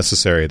it's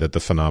necessary that the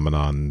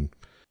phenomenon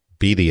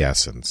be the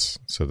essence,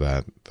 so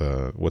that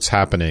what's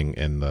happening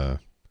in the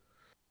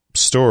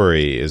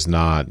story is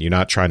not, you're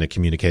not trying to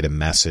communicate a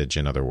message,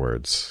 in other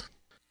words.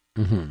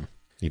 Mm-hmm.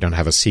 You don't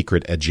have a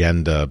secret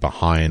agenda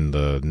behind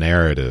the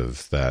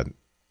narrative that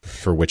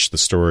for which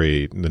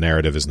the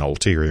narrative is an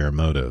ulterior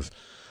motive,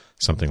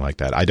 something like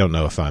that. I don't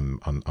know if I'm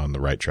on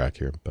the right track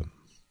here, but.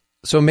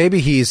 So maybe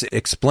he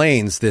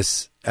explains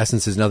this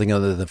essence is nothing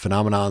other than the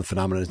phenomenon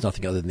is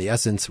nothing other than the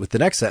essence, with the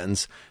next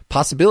sentence,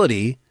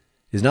 possibility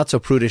is not so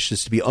prudish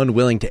as to be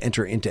unwilling to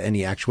enter into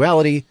any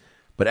actuality,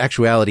 but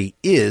actuality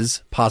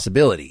is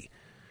possibility.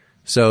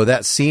 So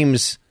that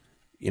seems,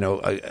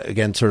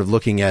 again, sort of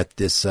looking at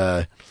this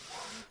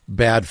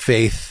bad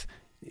faith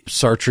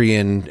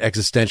Sartrean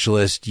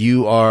existentialist,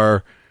 you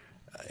are,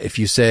 if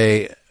you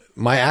say,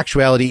 my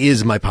actuality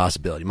is my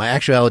possibility, my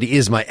actuality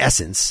is my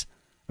essence.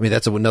 I mean,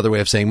 that's another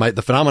way of saying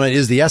the phenomenon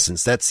is the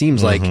essence. That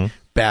seems like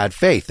bad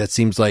faith. That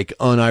seems like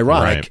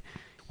unironic. Right.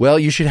 Well,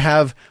 you should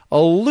have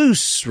a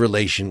loose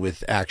relation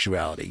with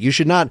actuality. You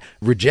should not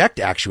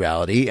reject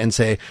actuality and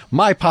say,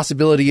 my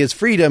possibility is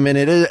freedom and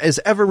it is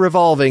ever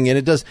revolving and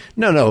it does.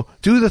 No,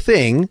 do the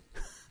thing.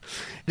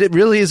 It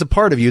really is a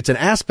part of you. It's an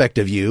aspect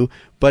of you,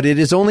 but it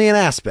is only an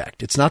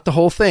aspect. It's not the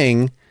whole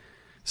thing.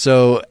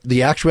 So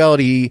the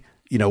actuality,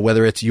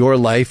 whether it's your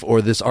life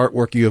or this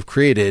artwork you have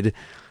created,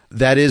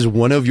 that is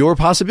one of your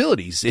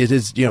possibilities. It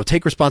is,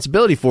 take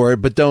responsibility for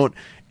it, but don't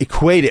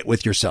equate it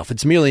with yourself.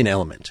 It's merely an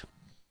element.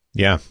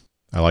 Yeah,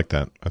 I like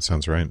that. That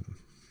sounds right.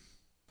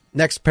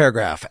 Next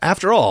paragraph.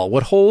 After all,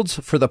 what holds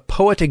for the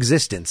poet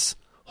existence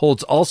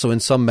holds also in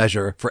some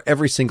measure for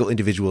every single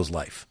individual's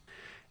life.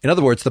 In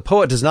other words, the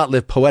poet does not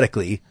live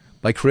poetically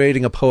by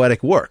creating a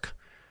poetic work.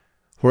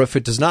 For if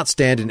it does not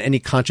stand in any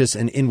conscious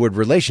and inward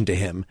relation to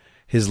him,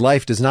 his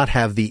life does not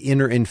have the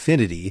inner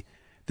infinity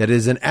that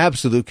is an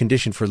absolute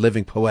condition for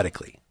living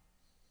poetically.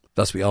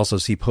 Thus we also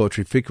see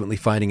poetry frequently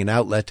finding an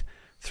outlet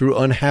through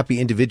unhappy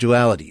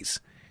individualities.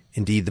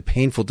 Indeed, the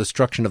painful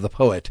destruction of the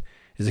poet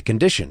is a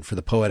condition for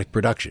the poetic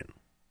production.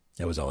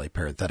 That was all a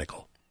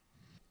parenthetical.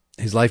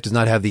 His life does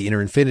not have the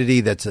inner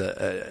infinity that's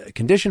a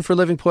condition for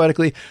living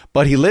poetically,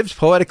 but he lives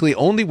poetically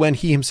only when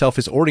he himself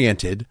is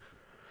oriented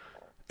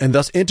and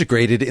thus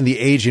integrated in the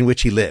age in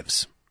which he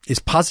lives, is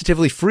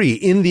positively free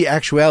in the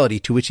actuality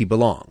to which he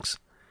belongs.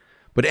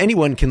 But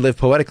anyone can live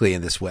poetically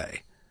in this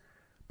way.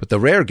 But the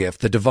rare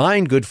gift, the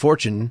divine good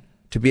fortune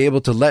to be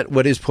able to let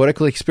what is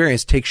poetically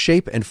experienced take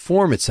shape and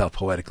form itself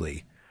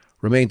poetically,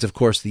 remains, of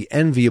course, the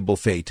enviable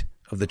fate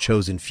of the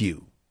chosen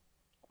few.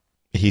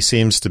 He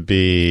seems to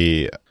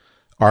be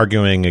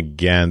arguing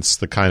against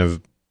the kind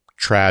of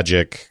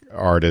tragic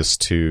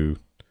artist who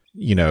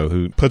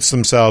puts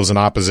themselves in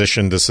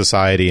opposition to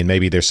society and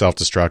maybe they're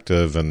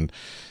self-destructive and,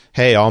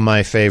 hey, all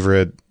my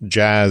favorite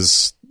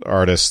jazz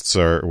artists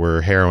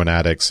were heroin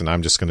addicts and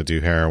I'm just going to do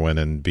heroin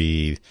and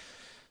be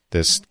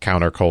this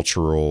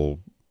countercultural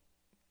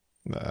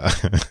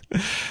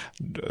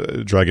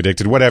drug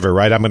addicted, whatever,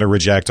 right? I'm going to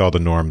reject all the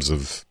norms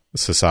of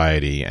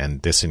society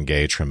and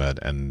disengage from it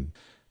and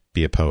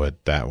be a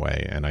poet that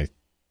way. And I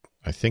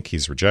think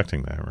he's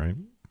rejecting that, right?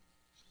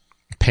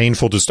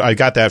 I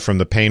got that from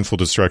the painful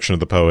destruction of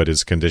the poet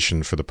is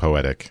conditioned for the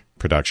poetic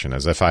production,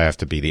 as if I have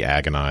to be the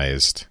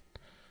agonized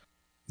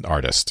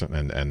artist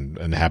and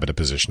inhabit a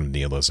position of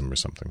nihilism or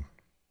something.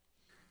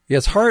 Yeah,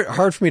 it's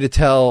hard for me to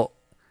tell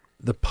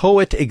the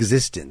poet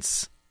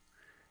existence,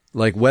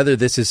 like whether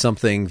this is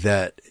something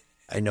that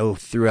I know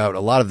throughout a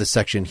lot of the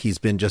section he's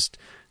been just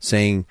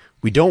saying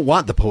we don't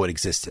want the poet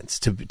existence.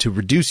 To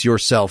reduce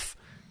yourself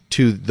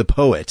to the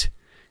poet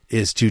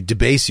is to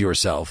debase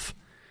yourself.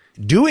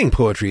 Doing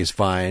poetry is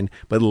fine,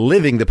 but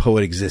living the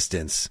poet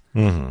existence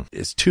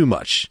is too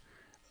much.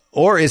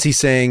 Or is he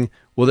saying,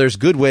 well, there's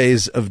good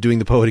ways of doing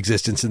the poet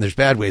existence and there's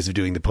bad ways of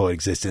doing the poet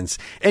existence.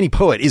 Any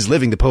poet is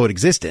living the poet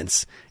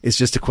existence. It's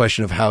just a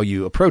question of how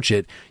you approach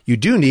it. You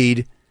do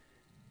need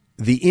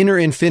the inner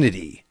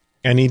infinity.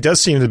 And he does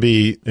seem to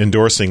be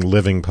endorsing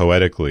living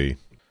poetically.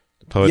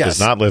 The poet does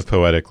not live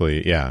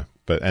poetically. Yeah.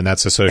 And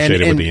that's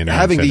associated with the inner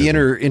having infinity. The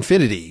inner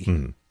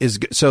infinity is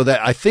so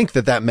that I think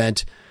that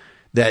meant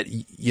that,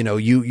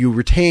 you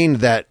retain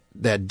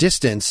that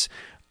distance.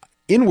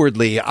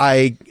 Inwardly,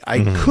 I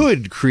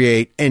could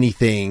create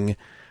anything.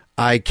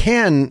 I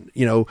can,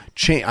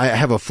 change. I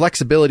have a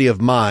flexibility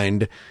of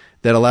mind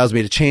that allows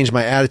me to change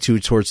my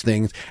attitude towards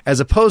things, as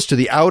opposed to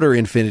the outer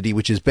infinity,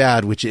 which is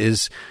bad, which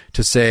is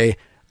to say,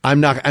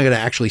 I'm going to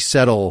actually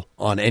settle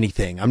on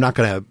anything. I'm not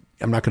going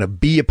to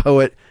be a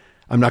poet.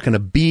 I'm not going to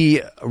be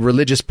a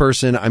religious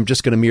person. I'm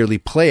just going to merely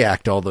play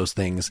act all those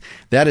things.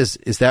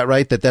 Is that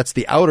right? That's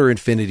the outer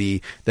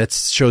infinity that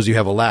shows you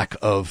have a lack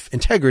of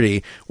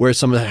integrity, whereas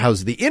someone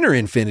has the inner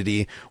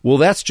infinity. Well,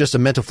 that's just a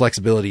mental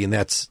flexibility, and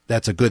that's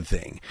a good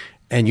thing.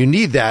 And you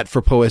need that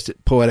for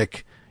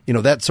poetic,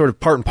 that's sort of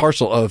part and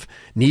parcel of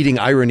needing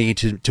irony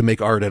to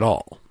make art at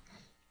all.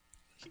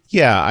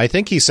 Yeah, I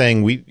think he's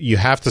saying you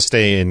have to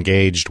stay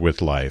engaged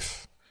with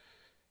life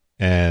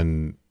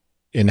and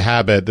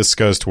inhabit. This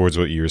goes towards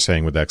what you were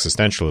saying with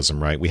existentialism,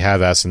 right? We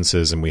have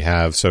essences and we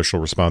have social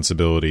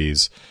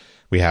responsibilities.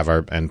 We have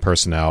our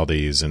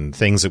personalities and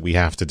things that we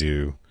have to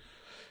do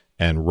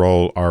and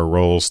our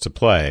roles to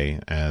play.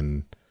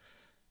 And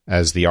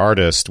as the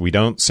artist, we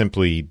don't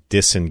simply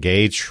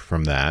disengage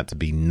from that to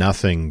be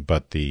nothing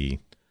but the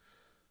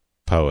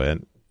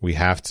poet. We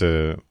have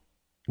to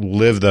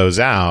live those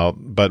out,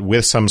 but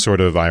with some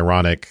sort of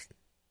ironic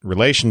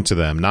relation to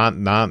them,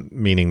 not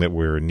meaning that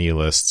we're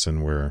nihilists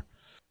and we're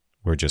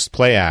just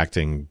play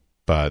acting,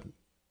 but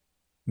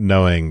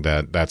knowing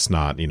that that's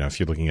not, if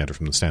you're looking at it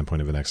from the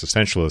standpoint of an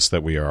existentialist,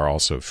 that we are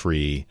also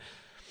free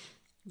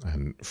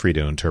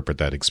to interpret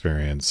that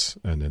experience.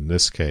 And in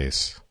this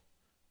case,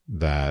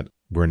 that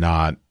we're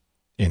not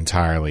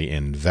entirely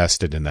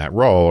invested in that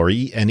role,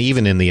 and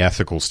even in the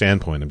ethical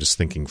standpoint, I'm just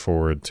thinking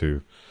forward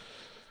to,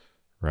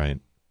 right,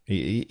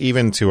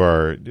 even to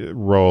our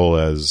role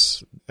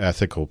as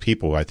ethical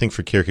people. I think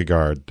for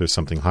Kierkegaard, there's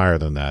something higher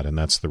than that, and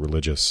that's the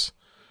religious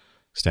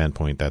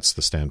standpoint. That's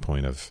the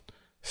standpoint of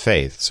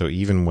faith. So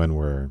even when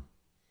we're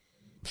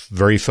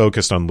very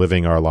focused on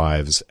living our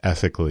lives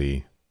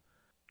ethically,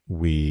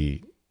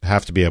 we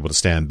have to be able to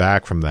stand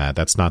back from that.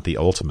 That's not the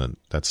ultimate.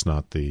 That's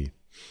not the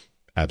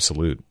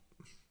absolute.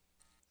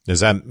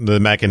 Does that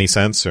make any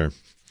sense? Or?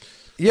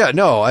 Yeah,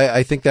 no,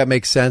 I think that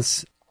makes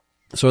sense.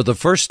 So the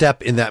first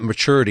step in that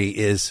maturity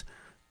is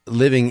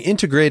living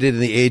integrated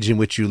in the age in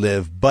which you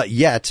live, but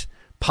yet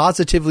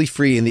positively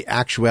free in the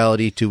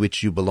actuality to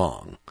which you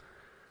belong.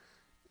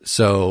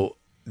 So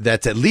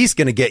that's at least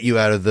going to get you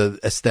out of the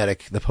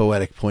aesthetic, the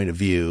poetic point of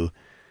view.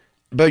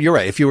 But you're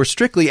right. If you were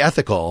strictly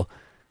ethical,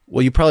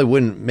 well, you probably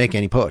wouldn't make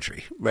any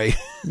poetry, right?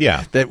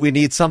 Yeah. That we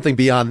need something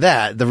beyond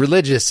that. The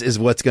religious is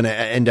what's going to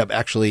end up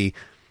actually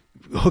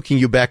hooking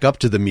you back up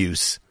to the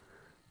muse,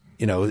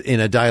 in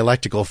a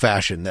dialectical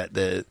fashion, that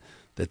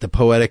the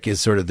poetic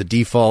is sort of the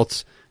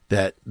default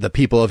that the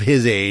people of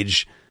his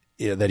age,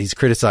 that he's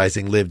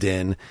criticizing, lived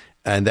in.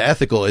 And the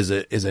ethical is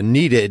a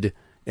needed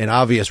and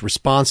obvious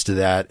response to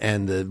that.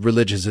 And the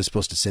religious is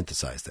supposed to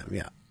synthesize them.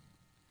 Yeah.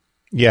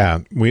 Yeah.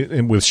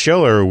 With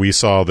Schiller, we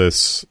saw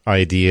this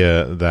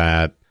idea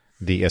that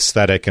the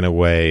aesthetic, in a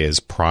way, is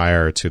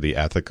prior to the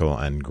ethical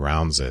and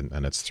grounds it.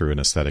 And it's through an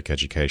aesthetic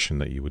education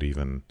that you would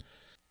even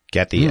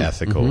get the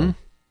ethical.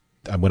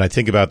 Mm-hmm. When I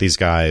think about these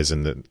guys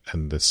and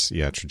this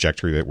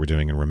trajectory that we're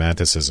doing in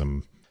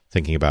Romanticism,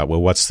 thinking about,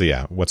 well,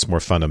 what's more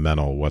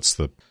fundamental? What's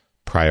the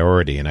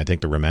priority? And I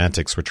think the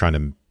Romantics were trying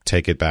to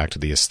take it back to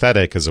the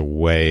aesthetic as a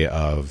way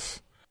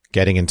of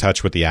getting in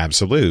touch with the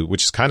absolute,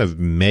 which is kind of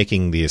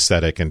making the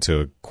aesthetic into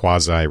a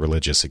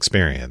quasi-religious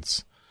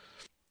experience.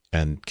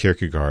 And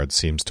Kierkegaard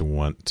seems to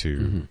want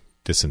to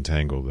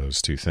disentangle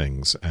those two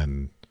things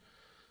and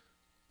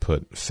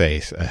put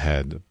faith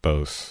ahead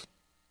both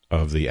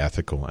of the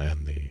ethical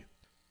and the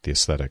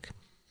aesthetic.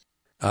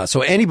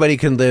 So anybody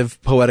can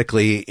live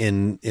poetically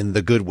in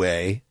the good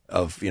way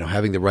of,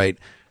 having the right.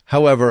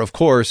 However, of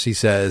course, he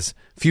says,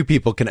 few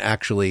people can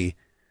actually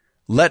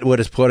let what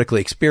is poetically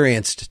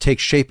experienced take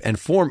shape and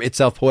form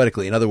itself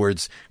poetically. In other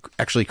words,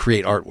 actually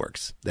create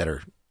artworks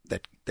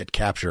that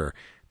capture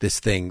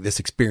this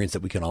experience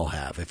that we can all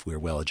have if we're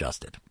well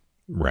adjusted.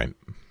 Right.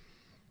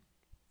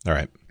 All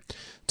right.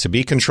 To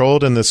be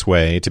controlled in this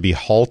way, to be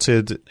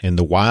halted in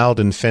the wild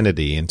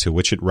infinity into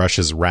which it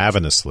rushes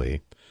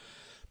ravenously,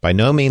 by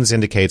no means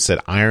indicates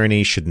that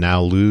irony should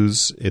now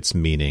lose its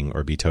meaning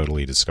or be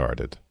totally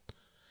discarded.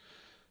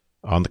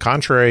 On the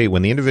contrary,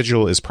 when the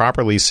individual is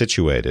properly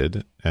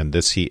situated, and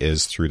this he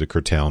is through the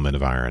curtailment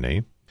of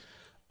irony,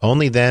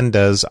 only then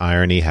does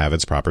irony have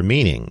its proper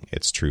meaning,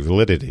 its true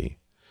validity.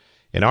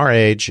 In our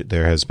age,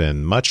 there has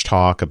been much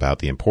talk about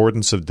the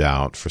importance of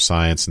doubt for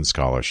science and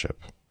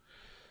scholarship.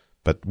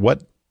 But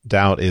what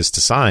doubt is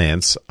to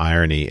science,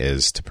 irony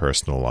is to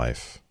personal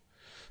life.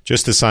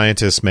 Just as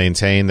scientists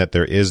maintain that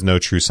there is no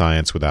true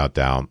science without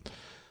doubt,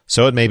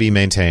 so it may be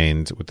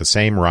maintained with the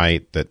same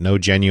right that no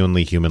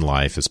genuinely human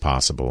life is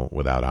possible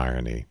without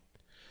irony.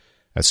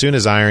 As soon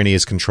as irony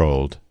is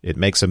controlled, it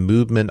makes a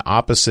movement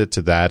opposite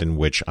to that in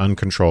which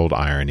uncontrolled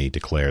irony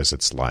declares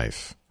its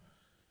life.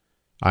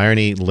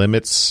 Irony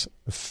limits,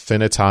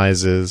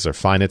 finitizes,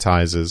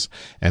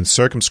 and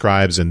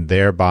circumscribes and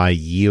thereby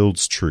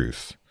yields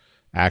truth,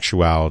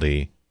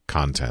 actuality,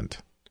 content.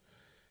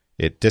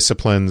 It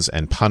disciplines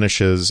and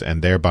punishes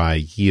and thereby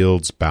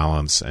yields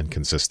balance and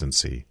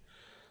consistency.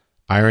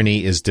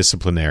 Irony is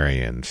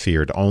disciplinarian,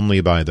 feared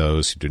only by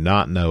those who do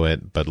not know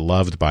it, but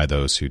loved by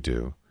those who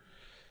do.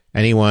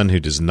 Anyone who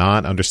does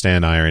not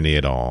understand irony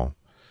at all,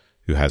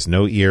 who has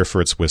no ear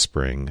for its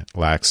whispering,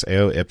 lacks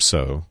eo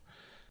ipso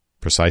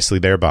precisely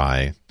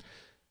thereby,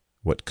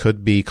 what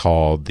could be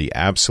called the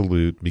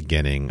absolute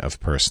beginning of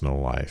personal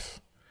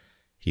life.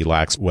 He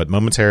lacks what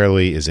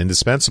momentarily is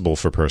indispensable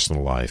for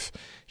personal life.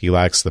 He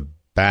lacks the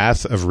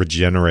bath of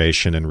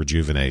regeneration and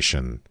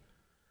rejuvenation,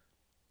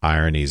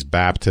 irony's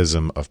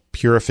baptism of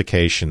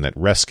purification that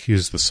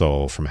rescues the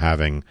soul from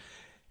having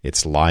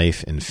its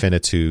life in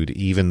finitude,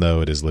 even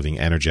though it is living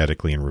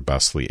energetically and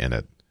robustly in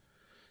it.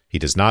 He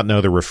does not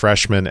know the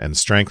refreshment and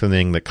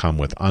strengthening that come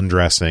with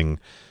undressing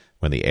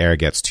when the air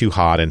gets too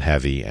hot and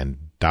heavy and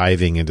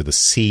diving into the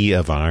sea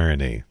of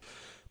irony.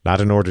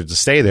 Not in order to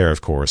stay there,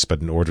 of course,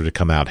 but in order to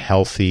come out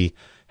healthy,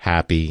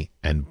 happy,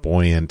 and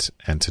buoyant,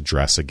 and to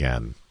dress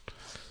again.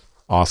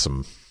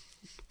 Awesome.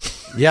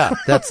 Yeah,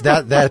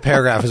 that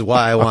paragraph is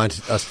why I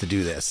want us to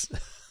do this.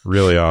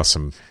 Really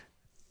awesome.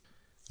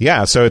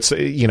 Yeah, so it's,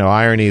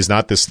 irony is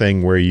not this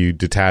thing where you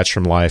detach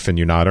from life and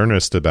you're not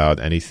earnest about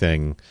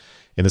anything.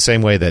 In the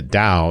same way that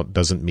doubt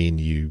doesn't mean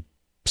you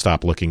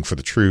stop looking for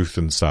the truth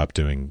and stop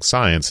doing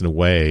science. In a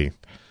way,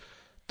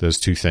 those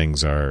two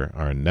things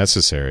are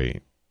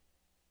necessary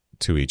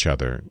to each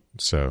other.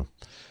 So,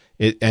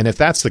 and if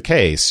that's the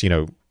case,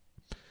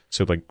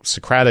 so like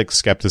Socratic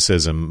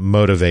skepticism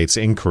motivates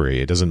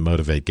inquiry. It doesn't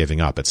motivate giving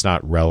up. It's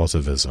not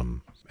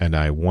relativism. And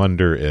I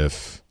wonder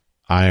if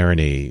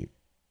irony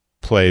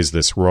plays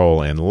this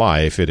role in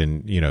life. It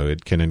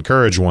can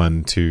encourage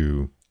one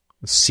to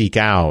seek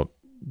out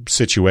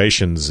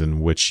situations in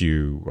which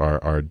you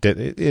are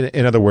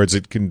in other words,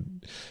 it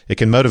can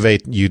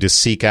motivate you to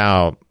seek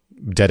out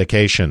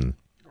dedication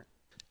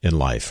in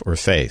life or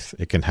faith.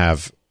 It can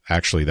have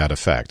actually that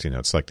effect.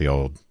 It's like the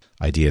old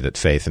idea that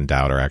faith and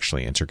doubt are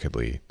actually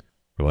intricately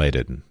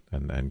related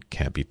and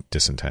can't be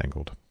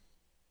disentangled.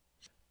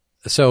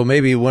 So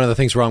maybe one of the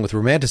things wrong with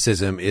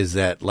romanticism is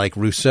that, like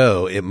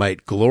Rousseau, it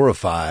might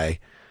glorify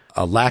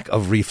a lack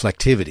of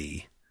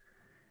reflectivity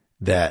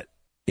that,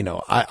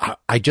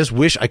 I just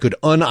wish I could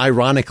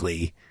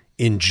unironically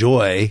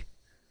enjoy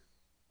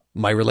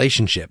my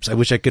relationships. I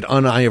wish I could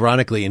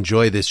unironically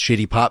enjoy this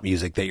shitty pop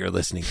music that you're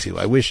listening to.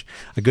 I wish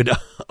I could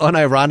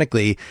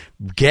unironically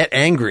get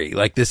angry.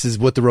 Like, this is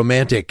what the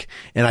romantic,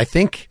 and I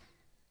think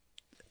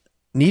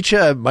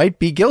Nietzsche might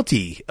be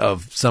guilty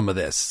of some of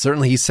this.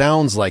 Certainly he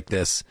sounds like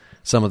this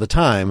some of the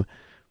time,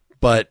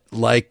 but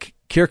like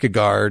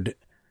Kierkegaard,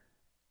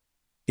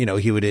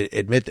 he would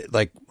admit that,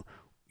 like,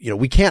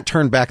 we can't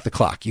turn back the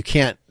clock.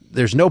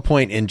 There's no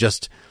point in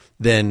just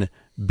then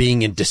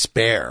being in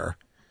despair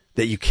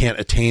that you can't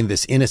attain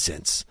this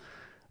innocence,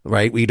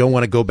 right? We don't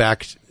want to go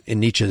back, in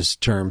Nietzsche's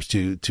terms,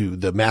 to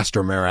the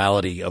master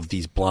morality of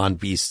these blonde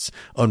beasts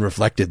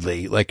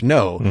unreflectedly. Like,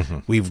 no,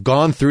 we've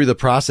gone through the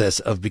process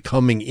of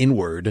becoming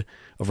inward,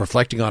 of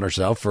reflecting on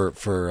ourselves.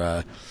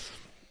 For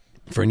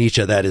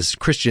Nietzsche, that is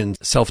Christian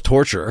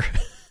self-torture.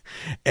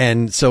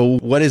 And so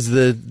what is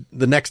the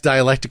next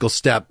dialectical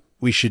step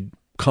we should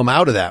come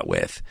out of that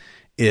with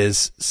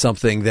is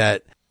something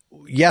that,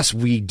 yes,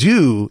 we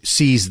do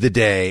seize the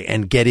day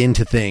and get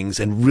into things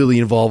and really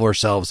involve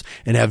ourselves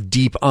and have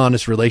deep,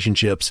 honest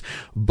relationships,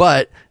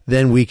 but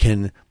then we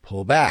can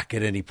pull back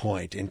at any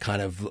point and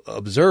kind of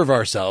observe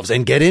ourselves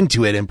and get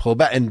into it and pull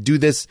back and do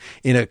this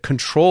in a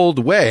controlled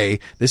way.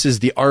 This is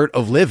the art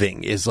of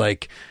living, is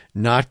like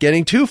not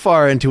getting too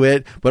far into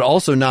it, but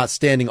also not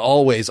standing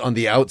always on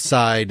the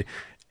outside,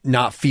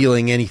 not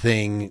feeling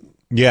anything.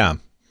 Yeah.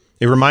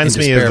 It reminds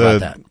me of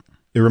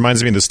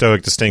the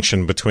Stoic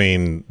distinction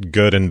between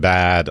good and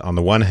bad on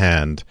the one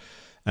hand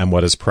and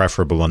what is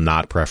preferable and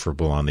not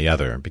preferable on the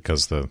other,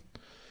 because the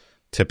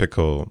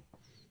typical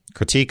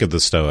critique of the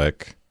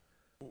Stoic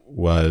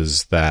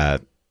was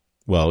that,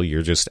 well,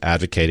 you're just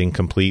advocating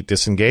complete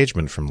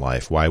disengagement from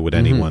life. Why would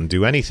anyone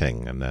do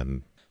anything? And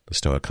then the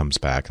Stoic comes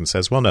back and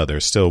says, well, no,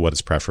 there's still what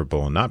is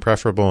preferable and not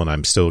preferable, and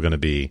I'm still going to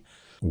be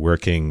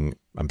working.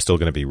 I'm still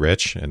going to be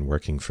rich and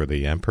working for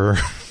the emperor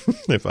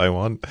if I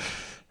want.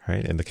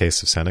 Right, in the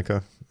case of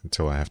Seneca,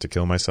 until I have to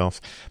kill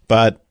myself.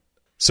 But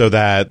so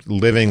that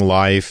living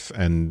life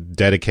and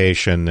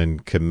dedication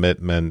and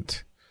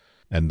commitment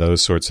and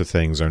those sorts of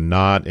things are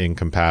not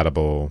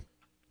incompatible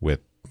with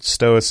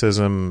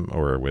Stoicism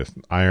or with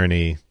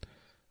irony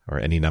or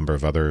any number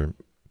of other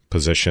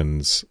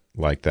positions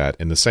like that,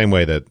 in the same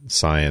way that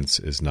science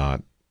is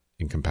not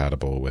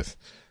incompatible with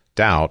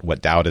doubt.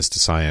 What doubt is to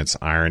science,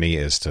 irony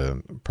is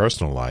to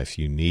personal life.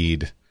 You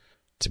need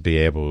to be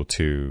able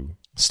to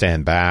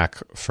stand back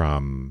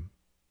from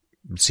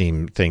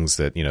seeing things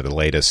that, the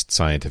latest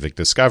scientific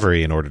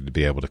discovery in order to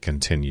be able to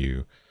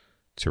continue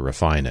to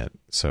refine it.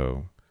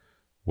 So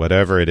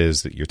whatever it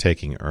is that you're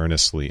taking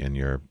earnestly in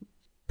your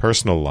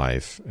personal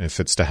life, if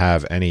it's to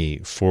have any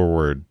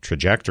forward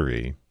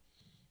trajectory,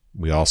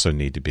 we also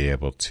need to be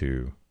able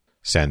to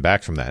stand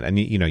back from that. And,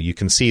 you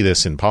can see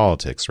this in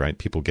politics, right?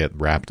 People get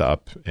wrapped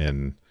up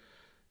in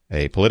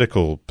a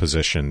political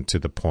position to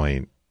the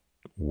point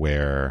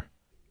where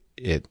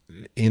it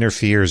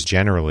interferes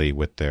generally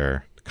with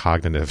their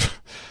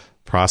cognitive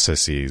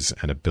processes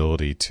and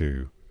ability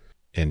to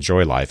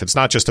enjoy life. It's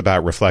not just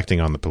about reflecting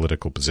on the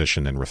political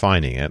position and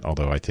refining it,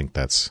 although I think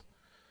that's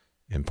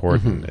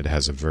important. It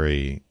has a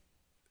very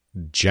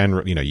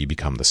general, you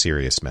become the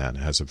serious man.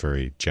 It has a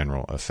very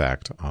general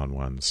effect on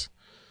one's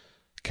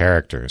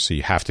character. So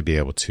you have to be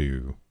able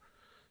to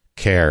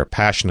care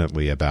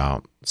passionately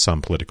about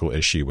some political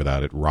issue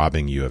without it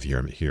robbing you of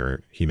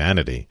your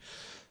humanity,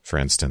 for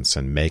instance,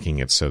 and making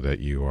it so that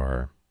you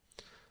are,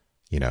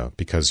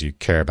 because you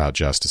care about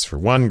justice for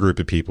one group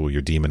of people,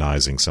 you're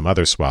demonizing some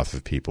other swath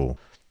of people,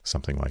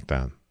 something like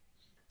that.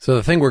 So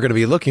the thing we're going to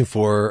be looking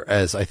for,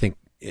 as I think,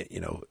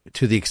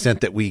 to the extent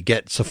that we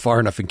get so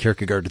far enough in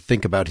Kierkegaard to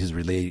think about his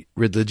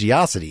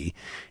religiosity,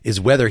 is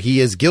whether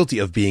he is guilty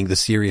of being the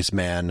serious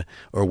man,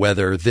 or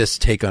whether this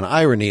take on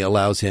irony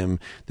allows him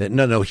that,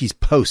 no,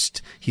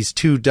 he's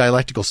two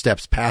dialectical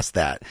steps past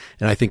that.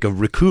 And I think of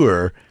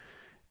Ricoeur,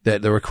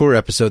 that the Ricoeur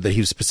episode, that he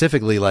was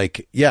specifically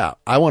like, yeah,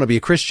 I want to be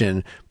a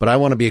Christian, but I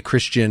want to be a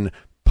Christian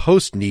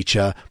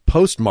post-Nietzsche,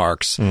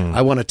 post-Marx.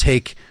 I want to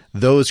take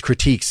those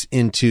critiques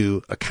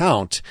into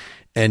account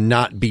and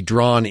not be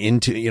drawn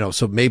into,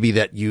 so maybe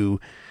that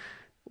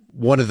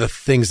one of the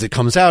things that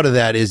comes out of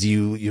that is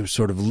you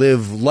sort of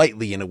live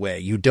lightly in a way.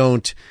 You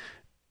don't,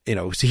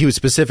 so he was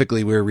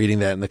specifically, we were reading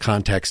that in the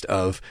context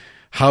of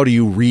how do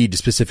you read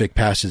specific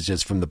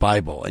passages from the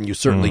Bible? And you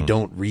certainly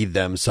don't read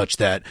them such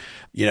that,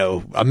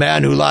 a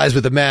man who lies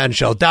with a man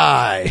shall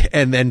die,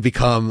 and then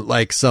become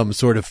like some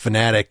sort of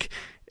fanatic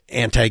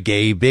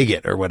anti-gay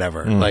bigot or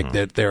whatever. Like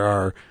that there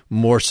are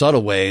more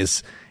subtle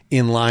ways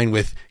in line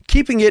with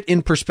keeping it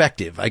in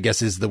perspective, I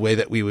guess, is the way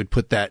that we would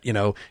put that.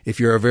 If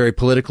you're a very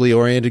politically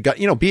oriented guy,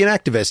 be an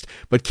activist,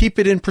 but keep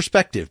it in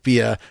perspective. Be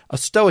a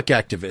stoic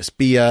activist,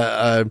 be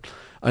an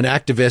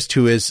activist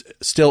who is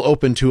still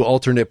open to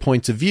alternate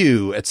points of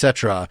view,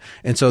 etc.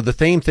 And so the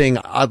same thing,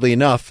 oddly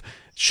enough,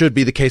 should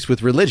be the case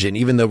with religion,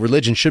 even though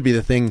religion should be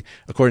the thing,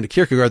 according to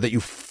Kierkegaard, that you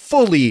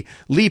fully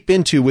leap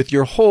into with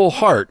your whole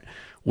heart.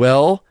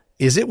 Well,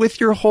 is it with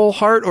your whole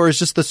heart, or is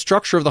just the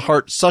structure of the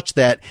heart such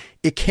that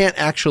it can't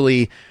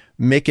actually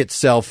make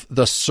itself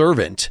the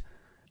servant?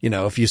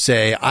 If you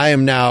say, I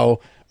am now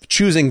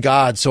choosing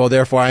God, so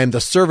therefore I am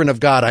the servant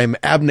of God, I'm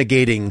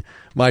abnegating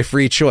my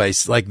free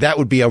choice. Like, that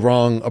would be a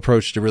wrong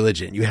approach to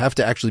religion. You have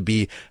to actually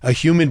be a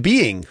human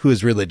being who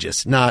is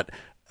religious, not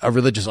a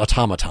religious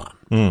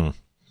automaton.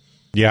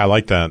 Yeah, I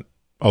like that.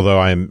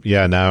 Although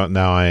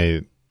now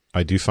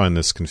I do find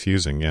this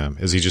confusing. Yeah.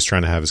 Is he just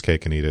trying to have his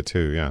cake and eat it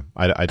too? Yeah.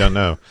 I don't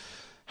know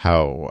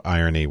how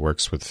irony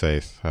works with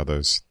faith, how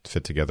those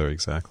fit together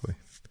exactly.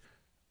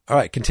 All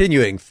right.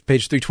 Continuing,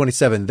 page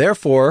 327.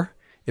 Therefore,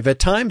 if at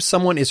times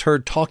someone is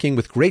heard talking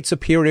with great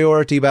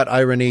superiority about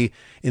irony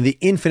in the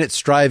infinite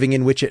striving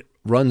in which it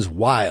runs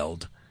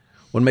wild,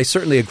 one may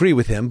certainly agree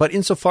with him, but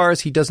insofar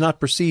as he does not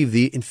perceive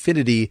the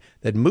infinity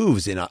that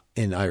moves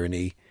in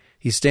irony,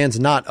 he stands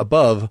not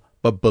above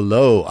but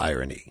below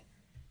irony.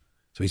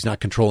 So he's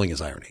not controlling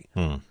his irony.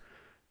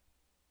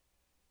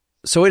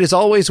 So it is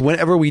always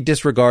whenever we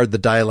disregard the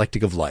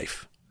dialectic of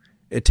life.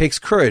 It takes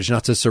courage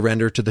not to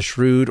surrender to the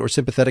shrewd or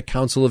sympathetic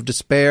counsel of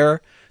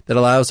despair that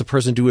allows a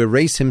person to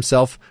erase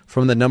himself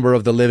from the number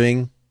of the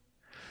living.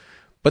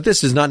 But this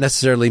does not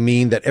necessarily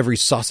mean that every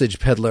sausage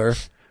peddler,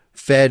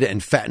 fed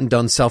and fattened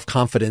on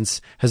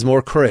self-confidence, has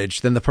more courage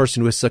than the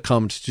person who has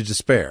succumbed to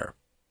despair.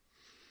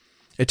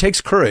 It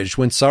takes courage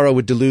when sorrow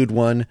would delude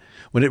one,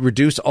 when it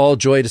reduce all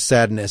joy to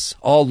sadness,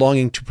 all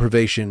longing to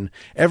privation,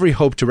 every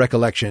hope to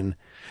recollection.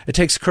 It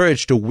takes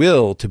courage to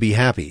will to be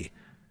happy.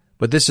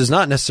 But this does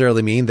not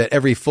necessarily mean that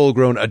every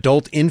full-grown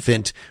adult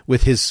infant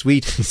with his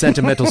sweet,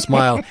 sentimental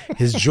smile,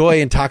 his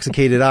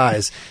joy-intoxicated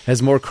eyes,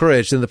 has more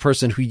courage than the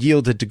person who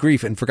yielded to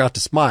grief and forgot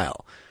to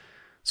smile.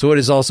 So it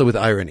is also with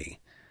irony.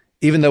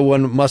 Even though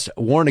one must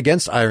warn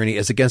against irony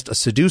as against a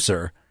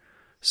seducer,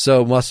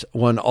 so must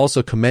one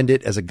also commend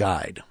it as a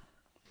guide.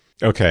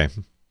 Okay.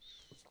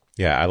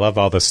 Yeah, I love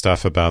all this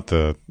stuff about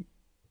the,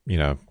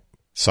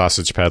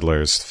 sausage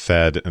peddlers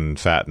fed and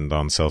fattened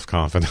on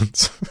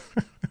self-confidence.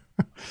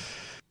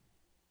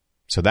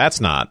 So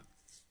that's not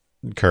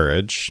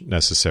courage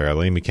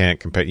necessarily. We can't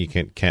compare. You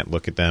can't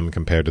look at them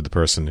compared to the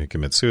person who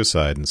commits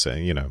suicide and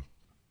say,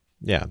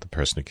 the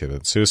person who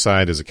commits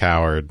suicide is a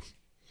coward.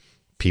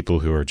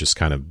 People who are just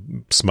kind of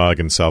smug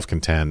and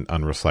self-content,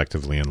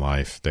 unreflectively in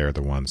life, they're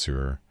the ones who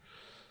are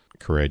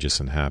courageous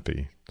and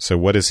happy. So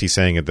what is he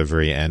saying at the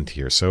very end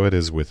here? So it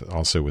is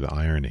also with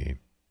irony.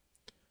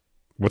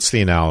 What's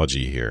the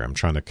analogy here? I'm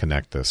trying to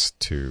connect this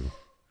to...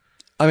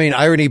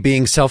 irony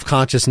being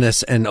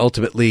self-consciousness and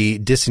ultimately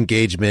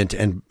disengagement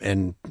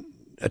and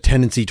a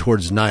tendency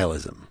towards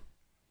nihilism.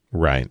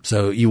 Right.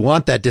 So you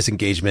want that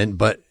disengagement,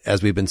 but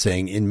as we've been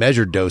saying, in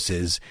measured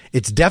doses,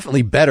 it's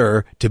definitely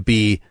better to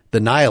be the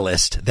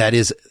nihilist. That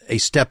is a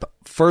step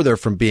further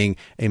from being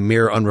a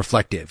mere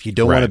unreflective. You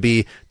don't want to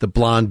be the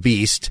blonde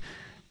beast.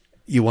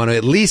 You want to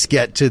at least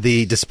get to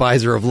the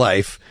despiser of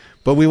life,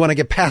 but we want to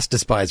get past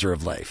despiser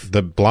of life.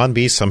 The blonde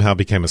beast somehow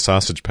became a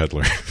sausage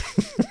peddler.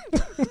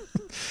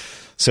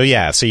 So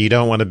you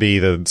don't want to be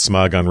the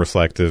smug,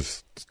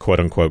 unreflective, quote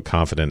unquote,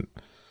 confident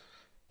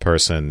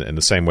person in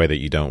the same way that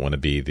you don't want to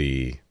be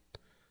the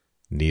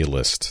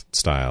nihilist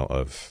style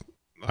of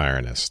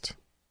ironist.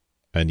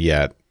 And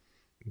yet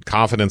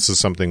confidence is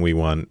something we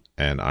want,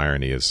 and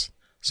irony is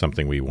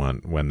something we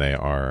want when they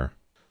are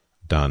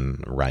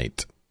done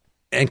right.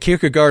 And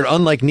Kierkegaard,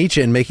 unlike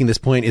Nietzsche in making this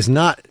point, is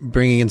not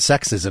bringing in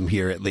sexism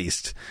here, at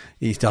least.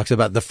 He talks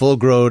about the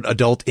full-grown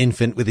adult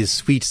infant with his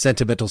sweet,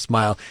 sentimental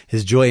smile,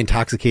 his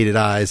joy-intoxicated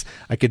eyes.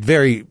 I could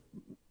very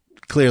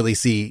clearly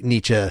see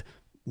Nietzsche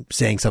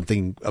saying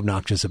something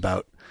obnoxious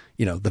about,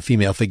 the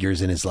female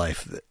figures in his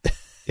life.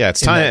 Yeah,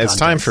 it's time. It's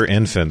time for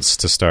infants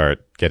to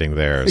start getting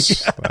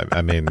theirs. Yeah.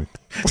 I mean,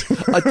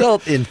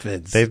 adult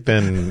infants. They've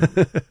been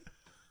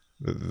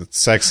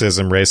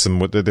sexism,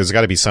 racism. There's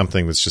got to be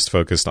something that's just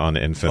focused on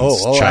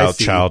infants,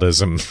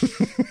 childism,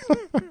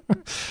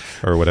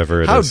 or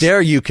whatever it is. How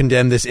dare you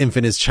condemn this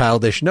infant as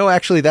childish? No,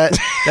 actually, that's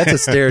a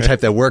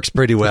stereotype that works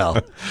pretty well.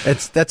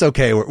 That's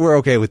okay. We're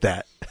okay with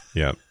that.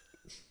 Yeah.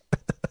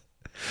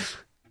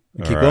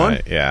 Keep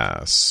going.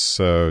 Yeah.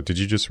 So, did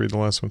you just read the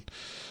last one?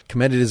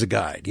 Commended as a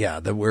guide. Yeah,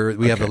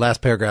 we have the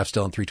last paragraph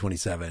still in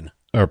 327.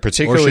 Or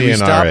particularly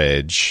in our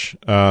age,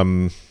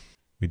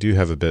 we do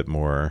have a bit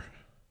more.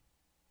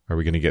 Are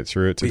we going to get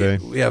through it today?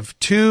 We have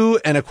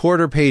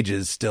 2.25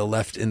 pages still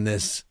left in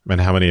this.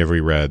 And how many have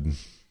we read?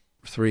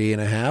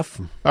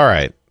 3.5. All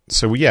right.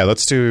 So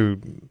let's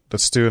do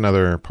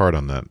another part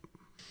on that.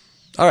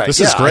 All right. This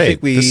is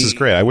great. This is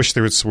great. I wish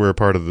this were a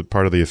part of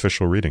the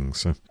official reading.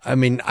 So I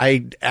mean,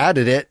 I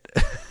added it,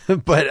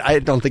 but I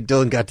don't think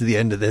Dylan got to the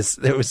end of this.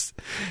 There was,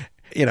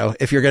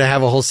 if you're going to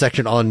have a whole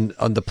section on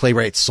the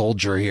playwright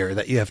soldier here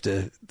that you have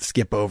to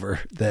skip over,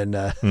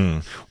 then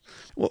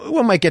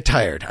one might get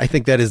tired. I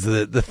think that is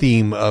the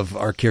theme of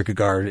our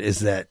Kierkegaard, is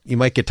that you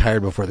might get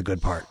tired before the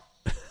good part.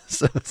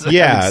 so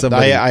yeah,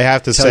 I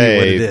have to say,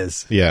 what it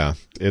is. Yeah,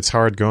 it's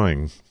hard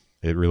going.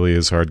 It really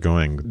is hard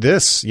going.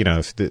 This,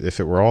 if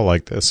it were all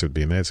like this, it would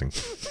be amazing.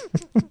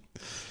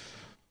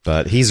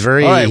 But he's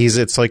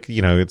it's like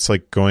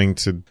going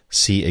to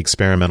see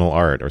experimental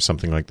art or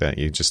something like that.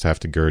 You just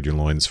have to gird your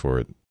loins for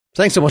it.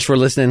 Thanks so much for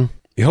listening.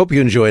 We hope you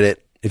enjoyed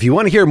it. If you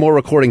want to hear more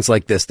recordings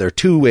like this, there are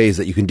 2 ways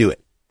that you can do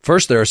it.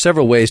 First, there are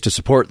several ways to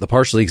support the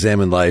Partially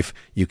Examined Life.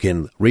 You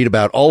can read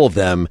about all of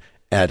them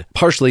at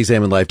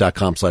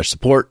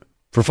partiallyexaminedlife.com/support.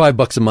 For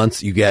 $5 a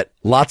month, you get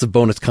lots of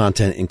bonus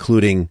content,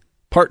 including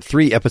Part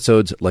 3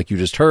 episodes like you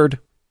just heard.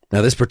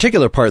 Now, this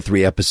particular Part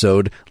 3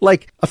 episode,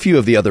 like a few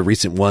of the other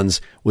recent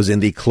ones, was in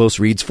the Close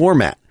Reads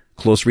format.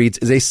 Close Reads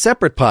is a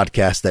separate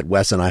podcast that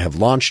Wes and I have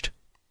launched.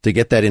 To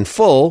get that in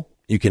full,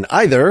 you can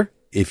either,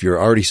 if you're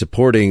already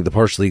supporting the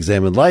Partially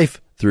Examined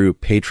Life through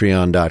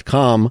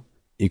patreon.com,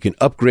 you can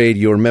upgrade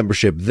your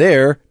membership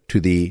there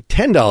to the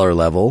 $10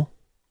 level,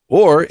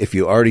 or if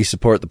you already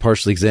support the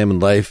Partially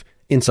Examined Life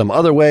in some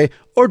other way,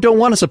 or don't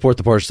want to support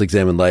the Partially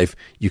Examined Life,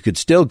 you could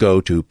still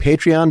go to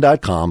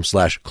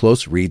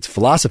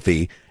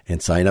patreon.com/closereadsphilosophy and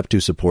sign up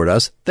to support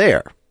us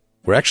there.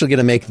 We're actually going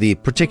to make the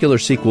particular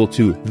sequel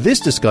to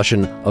this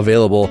discussion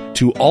available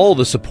to all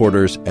the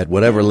supporters at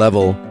whatever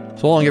level.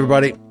 So long,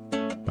 everybody.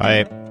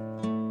 Bye.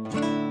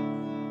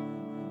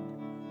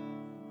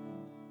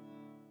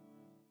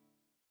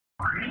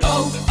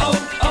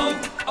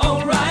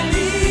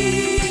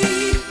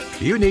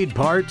 You need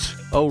parts?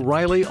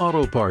 O'Reilly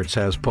Auto Parts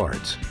has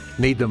parts.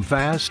 Need them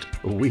fast?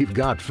 We've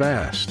got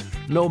fast.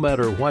 No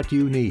matter what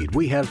you need,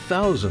 we have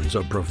thousands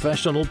of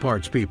professional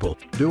parts people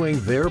doing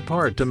their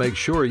part to make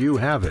sure you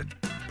have it.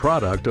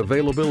 Product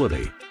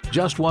availability.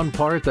 Just one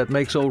part that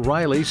makes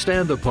O'Reilly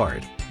stand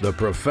apart. The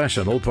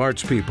professional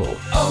parts people.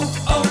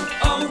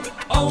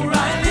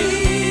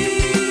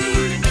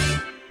 O'Reilly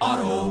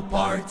Auto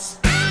Parts.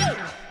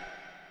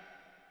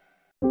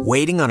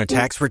 Waiting on a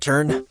tax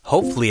return?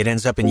 Hopefully it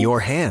ends up in your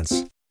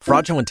hands.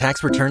 Fraudulent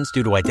tax returns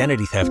due to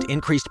identity theft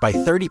increased by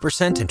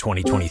 30% in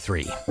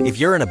 2023. If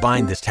you're in a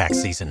bind this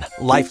tax season,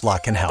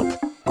 LifeLock can help.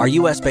 Our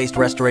U.S.-based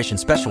restoration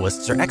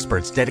specialists are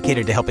experts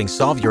dedicated to helping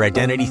solve your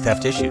identity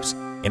theft issues.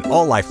 And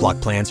all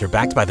LifeLock plans are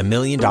backed by the $1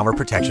 Million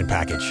Protection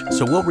Package.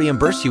 So we'll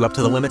reimburse you up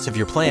to the limits of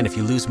your plan if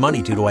you lose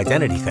money due to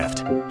identity theft.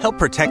 Help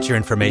protect your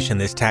information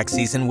this tax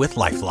season with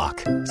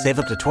LifeLock. Save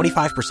up to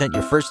 25%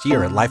 your first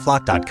year at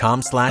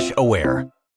LifeLock.com/aware.